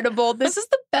incredible. This is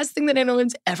the best thing that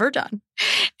anyone's ever done.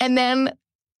 And then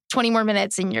 20 more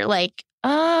minutes and you're like,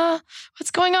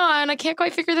 what's going on? I can't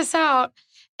quite figure this out.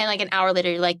 And like an hour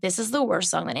later, you're like, this is the worst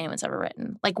song that anyone's ever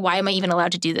written. Like, why am I even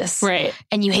allowed to do this? Right.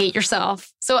 And you hate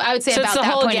yourself. So I would say about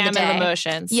that point in the day. So it's the whole gamut of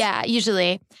emotions. Yeah,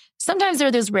 usually. Sometimes there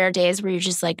are those rare days where you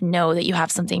just like know that you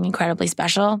have something incredibly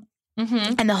special.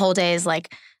 Mm-hmm. And the whole day is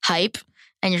like hype.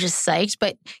 and you're just psyched.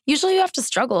 But usually you have to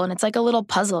struggle, and it's like a little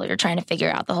puzzle you're trying to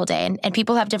figure out the whole day. And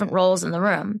people have different roles in the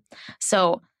room.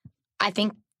 So I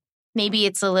think maybe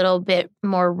it's a little bit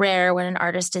more rare when an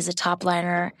artist is a top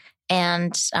liner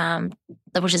and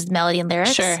which is melody and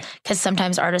lyrics. Sure. Because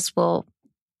sometimes artists will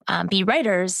be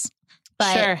writers,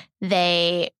 but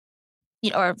they,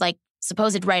 or like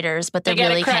supposed writers, but they're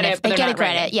really credit, kind of, they get a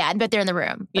credit. Yeah, but they're in the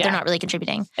room, but they're not really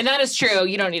contributing. And that is true.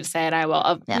 You don't need to say it, I will.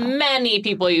 Of many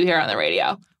people you hear on the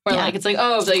radio. Where like it's like,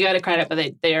 oh, they got a credit,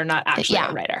 but they are not actually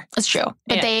a writer. That's true.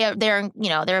 But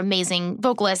they're amazing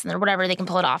vocalists and they're whatever, they can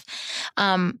pull it off.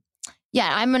 I'm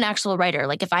an actual writer.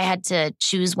 Like if I had to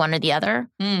choose one or the other,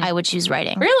 I would choose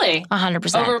writing. Really?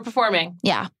 100%. Over performing?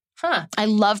 Yeah. Huh. I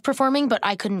love performing, but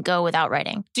I couldn't go without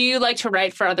writing. Do you like to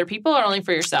write for other people or only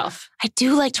for yourself? I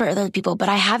do like to write for other people, but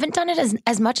I haven't done it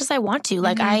as much as I want to.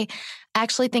 Like I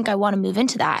actually think I want to move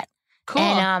into that. Cool.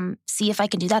 And see if I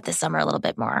can do that this summer a little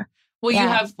bit more.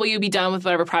 Will you be done with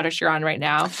whatever project you're on right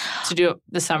now to do it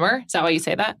this summer? Is that why you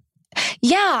say that?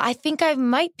 Yeah, I think I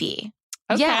might be.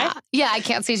 Okay. Yeah, I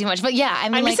can't say too much, but yeah.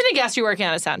 I'm just going to guess you're working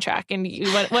on a soundtrack, and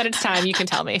when it's time, you can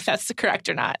tell me if that's correct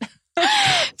or not.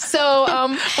 So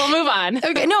we'll move on.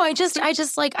 Okay. No, I just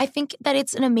like, I think that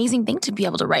it's an amazing thing to be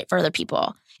able to write for other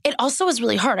people. It also is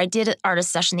really hard. I did an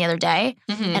artist session the other day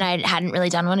and I hadn't really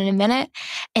done one in a minute.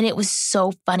 And it was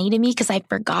so funny to me because I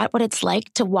forgot what it's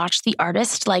like to watch the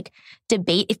artist like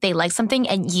debate if they like something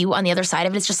and you on the other side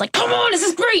of it, it's just like, come on, this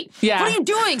is great. Yeah. What are you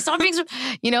doing? Stop being so,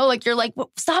 like you're like,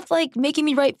 stop like making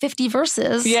me write 50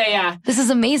 verses. Yeah. This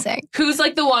is amazing. Who's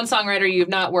like the one songwriter you've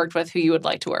not worked with who you would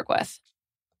like to work with?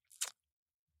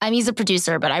 He's a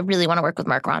producer, but I really want to work with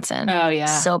Mark Ronson. Oh, yeah.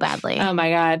 So badly. Oh, my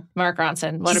God. Mark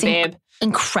Ronson. What a babe.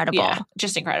 Incredible. Yeah,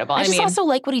 just incredible. I also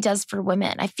like what he does for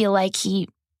women. I feel like he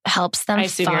helps them. I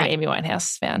assume you're an Amy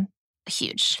Winehouse fan.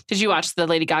 Huge. Did you watch the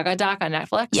Lady Gaga doc on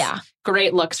Netflix? Yeah.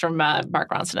 Great looks from Mark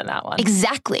Ronson in that one.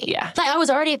 Exactly. Yeah. Like, I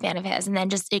was already a fan of his, and then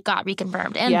just it got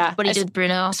reconfirmed. And what he did with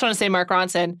Bruno. I just want to say Mark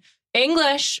Ronson.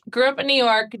 English, grew up in New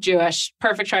York, Jewish,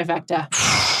 perfect trifecta.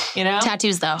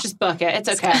 Tattoos, though. Just book it. It's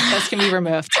okay. Those can be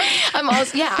removed.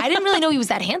 I didn't really know he was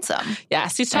that handsome.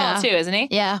 Yes, he's tall too, isn't he?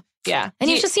 Yeah. Yeah. And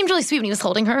he just seemed really sweet when he was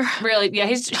holding her. Really, yeah,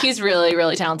 he's really,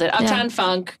 really talented. Uptown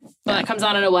Funk, when that comes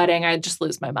on at a wedding, I just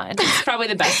lose my mind. It's probably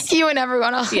the best. You and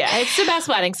everyone else. Yeah, it's the best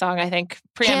wedding song, I think.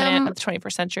 Preeminent of the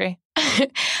 21st century. I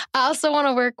also want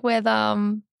to work with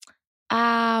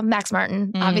Max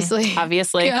Martin, obviously.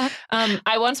 Obviously. Yeah.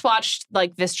 I once watched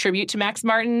like this tribute to Max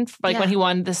Martin, when he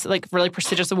won this like really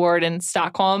prestigious award in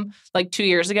Stockholm, like 2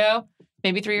 years ago,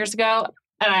 maybe 3 years ago.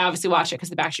 And I obviously watched it because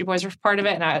the Backstreet Boys were part of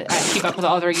it, and I keep up with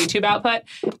all their YouTube output.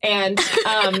 And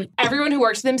everyone who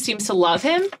works with him seems to love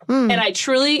him. And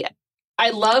I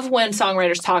love when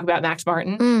songwriters talk about Max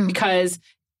Martin because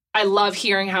I love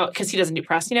hearing how, because he doesn't do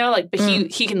press, but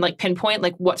he can like pinpoint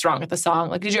like what's wrong with the song.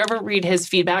 Like, did you ever read his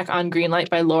feedback on Greenlight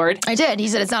by Lorde? I did. He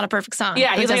said it's not a perfect song.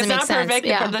 Yeah, he's like, it's not perfect.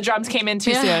 Yeah. The drums came in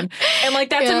too soon. And like,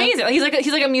 that's amazing. Like,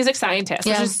 he's like a music scientist,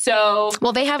 which is so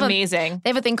they have amazing. They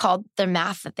have a thing called their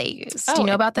math that they use. Do you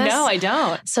know about this? No, I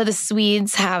don't. So the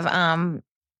Swedes have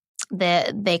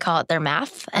they call it their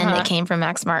math, and it came from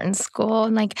Max Martin's school.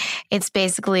 And like, it's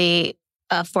basically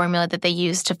a formula that they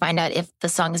use to find out if the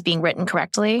song is being written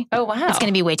correctly. Oh, wow. It's going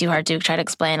to be way too hard to try to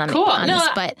explain on this.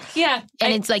 But yeah.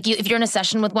 And it's like, if you're in a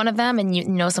session with one of them and you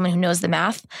know someone who knows the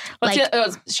math.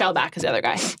 Shellback is the other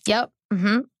guy. Yep.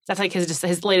 Mm-hmm. That's like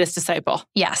his latest disciple.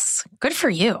 Yes. Good for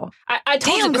you. I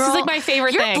told you, this is like my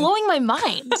favorite thing. You're blowing my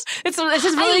mind. This is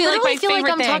really like my favorite thing. I feel like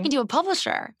I'm talking to a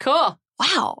publisher. Cool.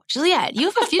 Wow, Juliette,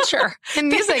 you have a future in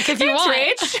music if you want.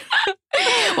 Rach.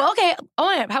 Well, okay.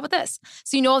 Oh, how about this?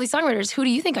 So you know all these songwriters. Who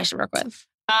do you think I should work with?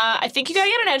 I think you got to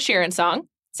get an Ed Sheeran song.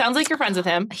 Sounds like you're friends with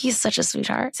him. He's such a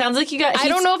sweetheart. Sounds like you got. I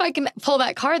don't know if I can pull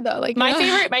that card though. Like my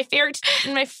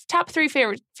top three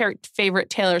favorite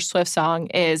Taylor Swift song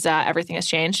is "Everything Has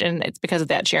Changed," and it's because of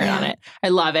the Ed Sheeran on it. I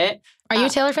love it. Are you a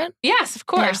Taylor fan? Yes, of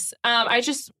course. Yeah.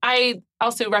 I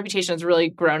also Reputation has really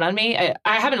grown on me.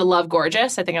 I happen to love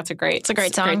Gorgeous. I think that's a great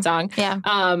song. Yeah.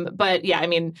 But yeah, I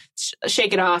mean,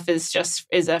 Shake It Off is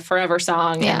a forever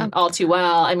song, and All Too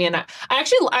Well. I mean,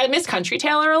 I miss Country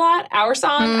Taylor a lot. Our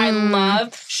Song, I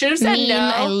love. Should have said no.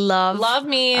 I love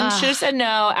Mean. Should have said no.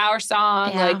 Our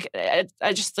Song, like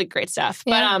I just like great stuff.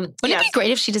 Yeah. But wouldn't it be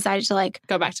great if she decided to like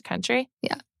go back to country?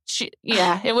 Yeah.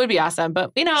 It would be awesome.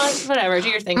 But whatever, do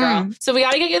your thing, girl. So we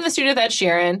got to get you in the studio with Ed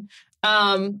Sheeran.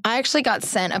 I actually got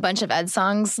sent a bunch of Ed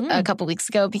songs a couple weeks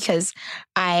ago because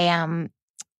I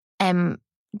am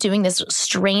doing this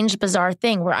strange, bizarre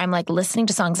thing where I'm like listening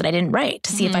to songs that I didn't write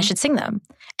to see if I should sing them.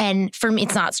 And for me,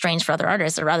 it's not strange for other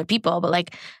artists or other people, but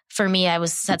like for me, I had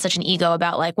such an ego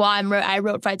about like, well, I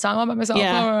wrote Fight Song all by myself.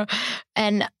 Yeah.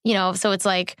 And, you know, so it's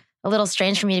like a little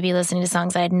strange for me to be listening to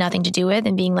songs I had nothing to do with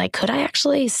and being like, could I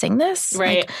actually sing this?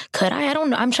 Right. Like, could I? I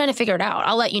don't know. I'm trying to figure it out.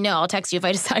 I'll let you know. I'll text you if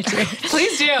I decide to.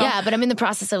 Please do. Yeah, but I'm in the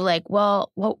process of like,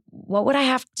 well, what would I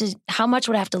have to, how much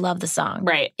would I have to love the song?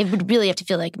 Right. It would really have to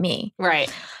feel like me.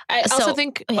 Right. I also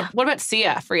think, what about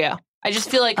Sia for you? I just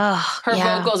feel like her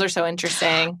vocals are so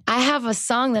interesting. I have a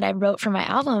song that I wrote for my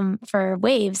album for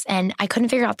Waves, and I couldn't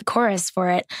figure out the chorus for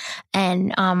it.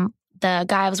 And the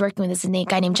guy I was working with is a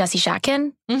guy named Jesse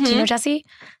Shatkin. Do you know Jesse?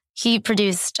 He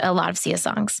produced a lot of Sia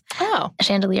songs. Oh.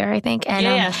 Chandelier, I think.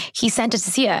 And he sent it to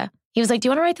Sia. He was like, do you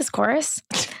want to write this chorus?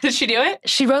 Did she do it?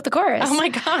 She wrote the chorus. Oh my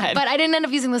God. But I didn't end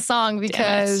up using the song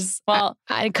because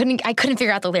I couldn't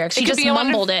figure out the lyrics. She just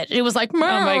mumbled it. It was like, oh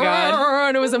my God.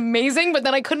 And it was amazing. But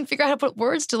then I couldn't figure out how to put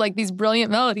words to like these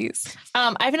brilliant melodies.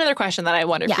 I have another question that I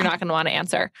wonder if you're not going to want to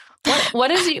answer.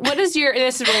 What is your,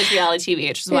 this is really reality TV,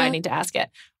 which is why I need to ask it.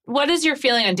 What is your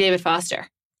feeling on David Foster?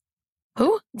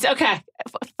 Who? Okay.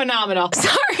 Phenomenal.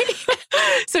 Sorry.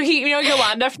 So you know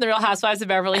Yolanda from The Real Housewives of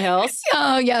Beverly Hills?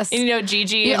 Oh, yes. And you know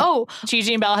Gigi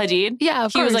and Bella Hadid? Yeah,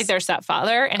 of course. He was like their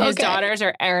stepfather, and his daughters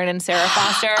are Erin and Sarah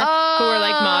Foster, who were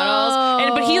like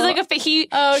models. But he's like he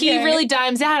really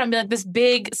dimes out and be like this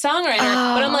big songwriter.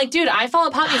 But I'm like, dude, I follow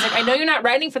pop music. I know you're not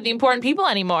writing for the important people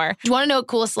anymore. Do you want to know a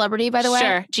coolest celebrity, by the way?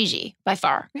 Sure. Gigi, by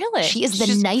far. Really? She's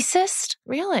the nicest.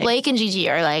 Really? Blake and Gigi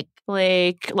are like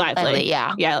Blake Lively.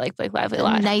 Yeah. Yeah, like Blake Lively a the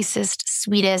lot. Nicest,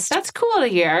 sweetest. That's cool to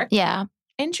hear. Yeah.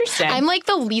 Interesting. I'm like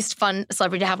the least fun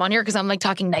celebrity to have on here because I'm like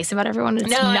talking nice about everyone. It's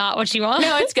not what you want.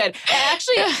 No, it's good.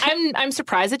 Actually, I'm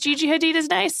surprised that Gigi Hadid is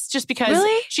nice just because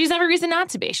she's never reason not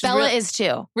to be. She's Bella is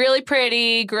too. Really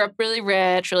pretty, grew up really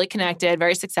rich, really connected,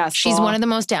 very successful. She's one of the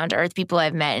most down-to-earth people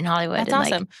I've met in Hollywood. That's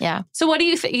awesome. Yeah. So what do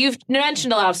you think? You've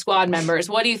mentioned a lot of squad members.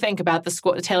 What do you think about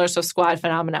the Taylor Swift squad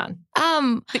phenomenon?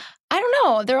 I don't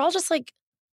know. They're all just like,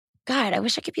 God, I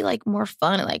wish I could be like more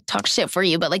fun and like talk shit for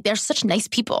you, but like they're such nice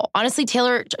people. Honestly,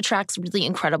 Taylor attracts really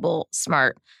incredible,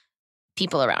 smart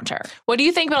people around her. What do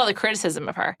you think about all the criticism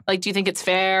of her? Like, do you think it's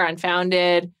fair,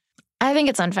 unfounded? I think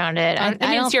it's unfounded. I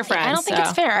mean, it's your friend. I don't think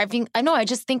it's fair. I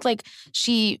just think like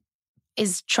she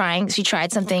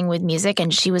tried something with music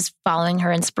and she was following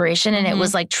her inspiration and it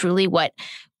was like truly what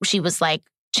she was like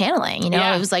channeling, you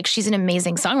know? It was like she's an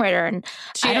amazing songwriter and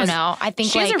I don't know. I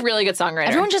think she's a really good songwriter.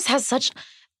 Everyone just has such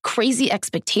crazy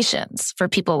expectations for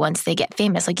people once they get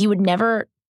famous. Like you would never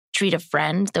treat a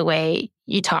friend the way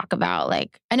you talk about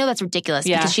like, I know that's ridiculous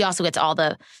because she also gets all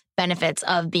the benefits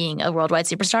of being a worldwide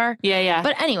superstar. Yeah.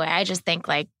 But anyway, I just think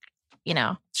like, you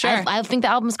know, sure. I think the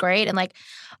album's great. And like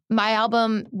my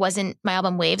album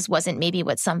Waves wasn't maybe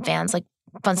what some fans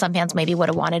maybe would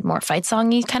have wanted more fight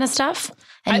songy kind of stuff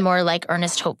and more like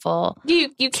earnest, hopeful. You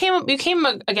came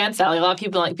against that. Like a lot of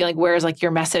people like be like, where's like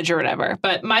your message or whatever.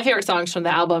 But my favorite songs from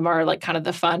the album are like kind of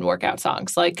the fun workout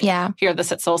songs. Like Hear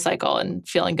This at Soul Cycle and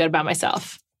Feeling Good About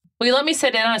Myself. Will you let me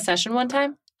sit in on a session one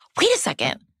time? Wait a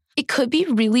second. It could be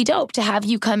really dope to have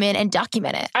you come in and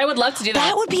document it. I would love to do that.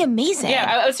 That would be amazing.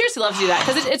 Yeah, I would seriously love to do that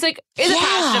because it's a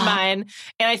passion of mine.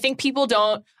 And I think people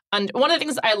don't. One of the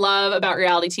things I love about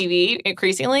reality TV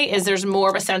increasingly is there's more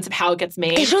of a sense of how it gets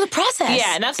made. They show the process.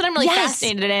 Yeah, and that's what I'm really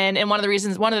fascinated in. And one of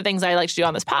the things I like to do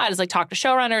on this pod is like talk to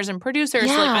showrunners and producers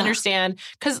to like understand.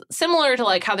 Because similar to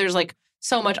like how there's like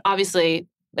so much, obviously,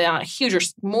 on a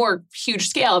huge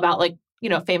scale about like, you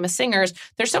know, famous singers,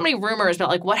 there's so many rumors about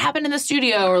like what happened in the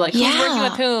studio or like who's working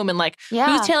with whom and like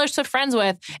who's Taylor Swift friends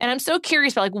with. And I'm so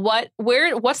curious about like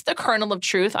what's the kernel of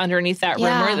truth underneath that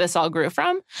rumor this all grew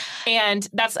from. And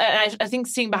that's, I think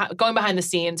going behind the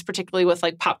scenes, particularly with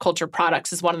like pop culture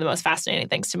products is one of the most fascinating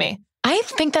things to me. I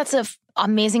think that's an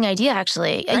amazing idea,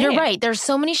 actually. And you're right. There's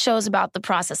so many shows about the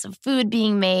process of food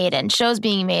being made and shows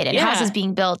being made and houses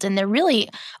being built. And there really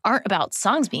aren't about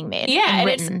songs being made. Yeah. And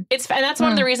written. And that's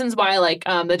one of the reasons why like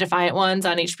the Defiant Ones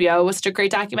on HBO was such a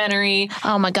great documentary.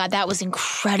 Oh my God, that was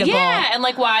incredible. Yeah. And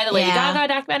like why the Lady Gaga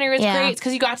documentary was great. It's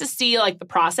because you got to see like the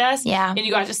process. Yeah. And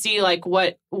you got to see like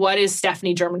what is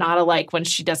Stephanie Germanotta like when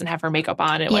she doesn't have her makeup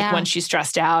on and like when she's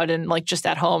stressed out and like just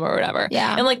at home or whatever.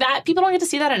 Yeah. And like that, people don't get to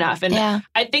see that enough. And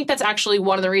I think that's actually actually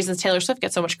one of the reasons Taylor Swift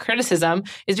gets so much criticism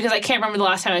is because I can't remember the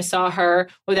last time I saw her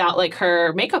without like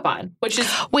her makeup on, which is...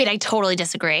 Wait, I totally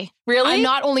disagree. Really? I'm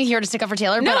not only here to stick up for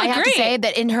Taylor, but I have to say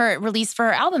that in her release for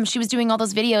her album, she was doing all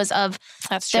those videos of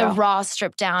the raw,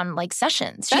 stripped down like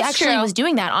sessions. She actually was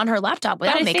doing that on her laptop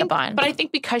without makeup on. But I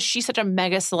think because she's such a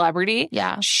mega celebrity,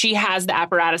 she has the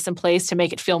apparatus in place to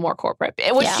make it feel more corporate,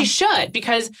 which she should,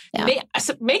 because make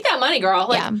that money, girl.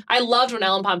 Like I loved when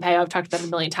Ellen Pompeo, I've talked about it a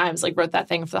million times, like wrote that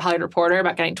thing for the Hollywood Reporter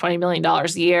about getting $20 million a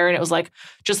year. And it was like,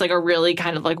 just like a really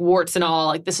kind of like warts and all,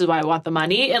 like, this is why I want the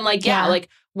money. And like, like,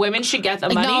 women should get the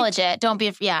money. Acknowledge it. Don't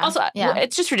be, Also,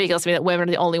 it's just ridiculous to me that women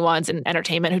are the only ones in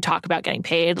entertainment who talk about getting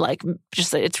paid. Like,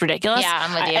 just, it's ridiculous. Yeah,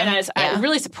 I'm with you. And I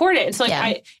really support it. And so,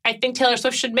 like, I think Taylor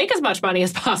Swift should make as much money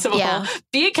as possible. Yeah.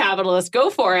 Be a capitalist. Go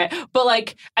for it. But,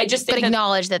 like, I just think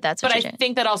acknowledge that's what you're doing. But I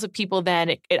think that also people then,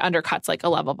 it undercuts, like, a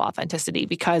level of authenticity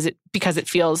because it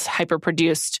feels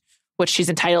hyper-produced, which she's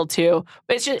entitled to,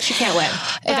 but it's just, she can't win.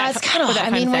 It's kind of, I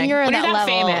mean, when you're at that level,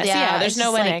 famous, there's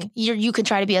no winning. Like, you could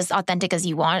try to be as authentic as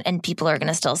you want, and people are going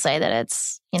to still say that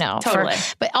it's, totally.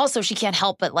 But also, she can't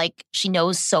help but like she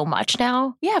knows so much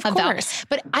now. Yeah, of course.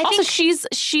 But I also, think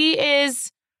she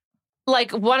is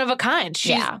like one of a kind.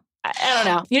 I don't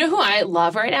know. You know who I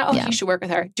love right now? Oh, you should work with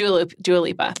her. Dua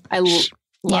Lipa. I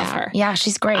love her. Yeah,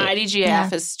 she's great.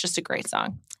 IDGAF is just a great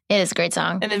song. It is a great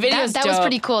song. And the video that was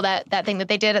pretty cool, that thing that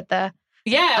they did at the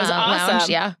it was awesome. lounge.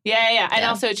 Yeah. And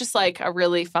also it's just like a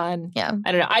really fun, I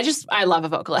don't know. I love a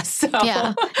vocalist. So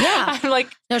I'm like,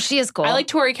 no, she is cool. I like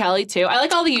Tori Kelly too. I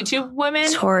like all the YouTube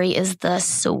women. Tori is the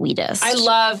sweetest. I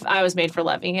love I Was Made for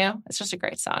Loving You. It's just a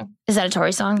great song. Is that a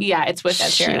Tori song? Yeah, it's with Ed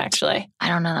Sheeran actually. I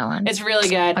don't know that one. It's really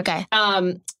good. Okay.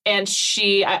 And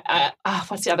she,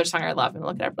 what's the other song I love? I'm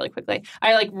looking it up really quickly.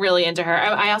 I like really into her.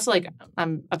 I also like,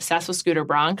 I'm obsessed with Scooter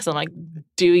Braun because I'm like,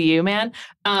 do you, man?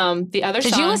 The other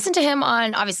song. Did you listen to him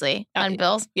on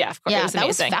Bills? Yeah, of course. Yeah, it was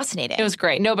amazing. That was fascinating. It was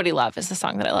great. Nobody Love is the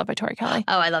song that I love by Tori Kelly.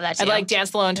 Oh, I love that too. I'd like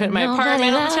dance alone to it in my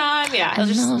apartment all the time. Yeah, I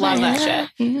just love that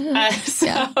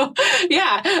shit.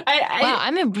 Wow,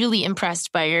 I'm really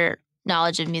impressed by your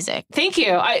knowledge of music. Thank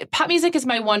you. Pop music is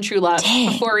my one true love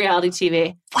before reality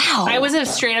TV. Wow. I was a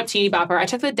straight up teeny bopper. I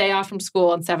took the day off from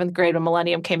school in 7th grade when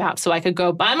Millennium came out so I could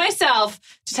go by myself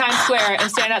to Times Square and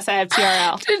stand outside of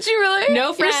TRL. Did you really?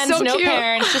 No friends, no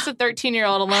parents, just a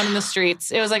 13-year-old alone in the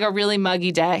streets. It was like a really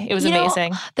muggy day. It was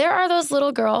amazing. There are those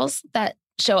little girls that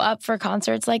show up for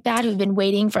concerts like that who've been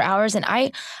waiting for hours, and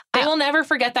I will never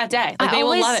forget that day. Like, they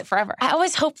will love it forever. I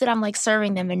always hope that I'm like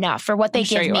serving them enough for what they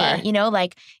give me. You know,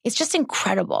 like it's just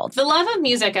incredible. The love of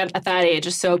music at that age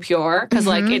is so pure because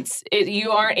like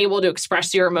you aren't able to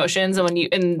express your emotions and when you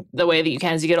in the way that you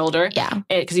can as you get older. Yeah,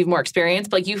 because you have more experience.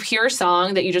 But like you hear a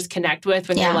song that you just connect with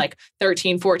when you're like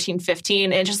 13, 14,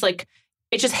 15, and just like.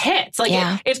 It just hits. Like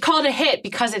it's called a hit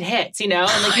because it hits, and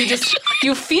like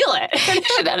you feel it. I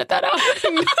should edit that out.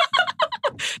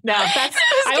 No,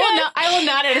 I will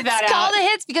not edit that out. It's called a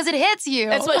hits because it hits you.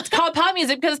 That's what it's called, pop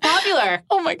music, because it's popular.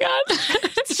 Oh my God.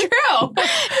 It's true.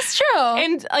 It's true.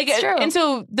 And like it's true. And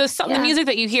so the music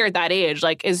that you hear at that age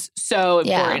like is so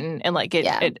important and like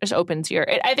it just opens your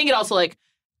I think it also like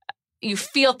you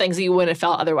feel things that you wouldn't have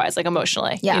felt otherwise, like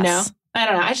emotionally. Yes. I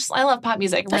don't know. I love pop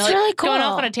music. That's really cool. Going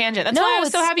off on a tangent. That's why I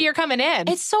was so happy you're coming in.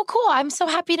 It's so cool. I'm so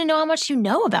happy to know how much you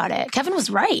know about it. Kevin was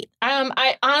right.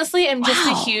 I honestly am just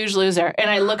a huge loser, and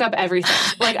I look up everything.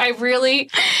 Like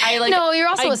No, you're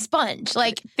also a sponge.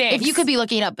 Like thanks. if you could be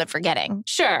looking it up but forgetting.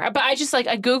 Sure, but I just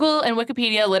I Google and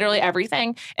Wikipedia literally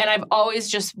everything, and I've always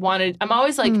just wanted. I'm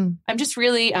always like I'm just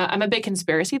really. I'm a big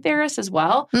conspiracy theorist as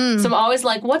well, so I'm always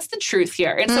like, what's the truth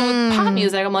here? And so with pop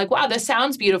music, I'm like, wow, this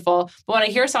sounds beautiful. But when I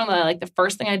hear a song that I like, the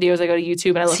first thing I do is I go to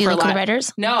YouTube and I look for live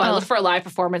writers. No, I look for a live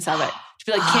performance of it. To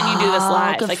be like, can you do this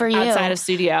live? Good like for you. Outside of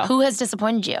studio. Who has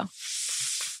disappointed you?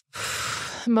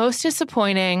 Most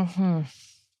disappointing.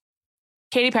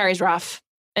 Katy Perry's rough,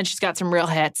 and she's got some real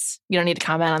hits. You don't need to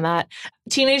comment on that.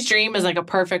 Teenage Dream is like a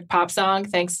perfect pop song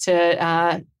thanks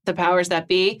to the powers that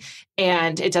be,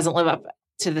 and it doesn't live up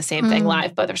to the same thing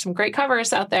live, but there's some great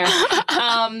covers out there.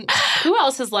 Who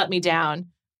else has let me down?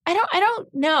 I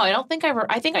don't know.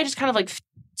 I think I just kind of like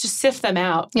just sift them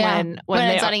out when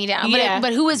it's letting you down. Yeah.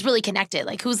 But who is really connected?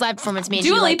 Like whose live performance made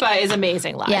you Dua Lipa is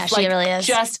amazing live. Yeah, she really is.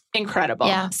 Just incredible.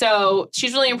 Yeah. So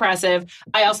she's really impressive.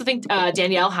 I also think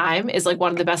Danielle Haim is like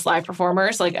one of the best live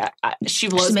performers. Like she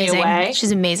blows me away.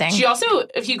 She's amazing. She also,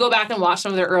 if you go back and watch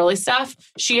some of their early stuff,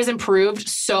 she has improved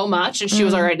so much, and she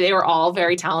was already. They were all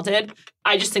very talented.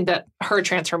 I just think that her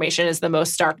transformation is the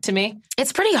most stark to me.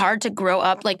 It's pretty hard to grow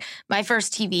up. Like my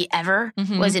first TV ever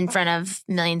was in front of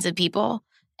millions of people.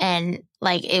 And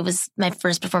like, it was my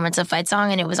first performance of Fight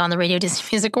Song, and it was on the Radio Disney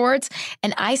Music Awards.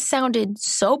 And I sounded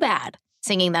so bad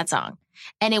singing that song.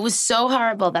 And it was so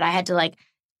horrible that I had to like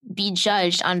be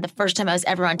judged on the first time I was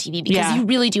ever on TV, because you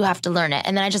really do have to learn it.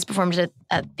 And then I just performed it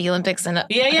at the Olympics a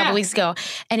couple weeks ago.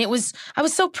 And I was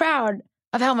so proud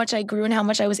of how much I grew and how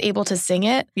much I was able to sing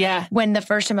it. Yeah. When the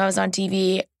first time I was on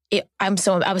TV, I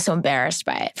was so embarrassed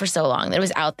by it for so long that it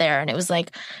was out there, and it was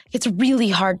like, it's really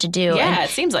hard to do. Yeah, it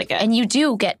seems like it. And you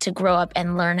do get to grow up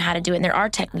and learn how to do it. And there are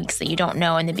techniques that you don't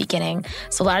know in the beginning.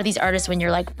 So a lot of these artists, when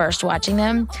you're like first watching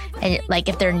them, and like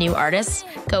if they're new artists,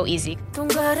 go easy.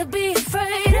 Don't gotta be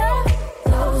afraid of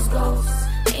those ghosts,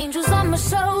 angels on my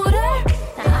shoulder.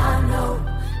 Now I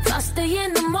know if I stay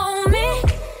in the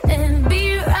moment and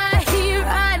be right here,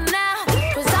 right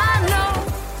now, 'cause I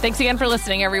know. Thanks again for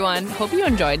listening, everyone. Hope you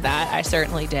enjoyed that. I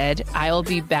certainly did. I will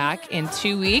be back in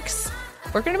 2 weeks.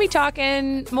 We're going to be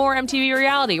talking more MTV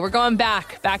reality. We're going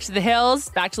back to the hills,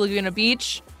 back to Laguna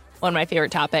Beach. One of my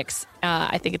favorite topics.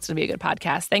 I think it's going to be a good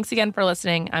podcast. Thanks again for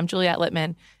listening. I'm Juliette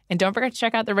Littman. And don't forget to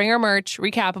check out the Ringer merch,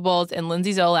 Recapables, and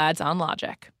Lindsay Zolads on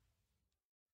Logic.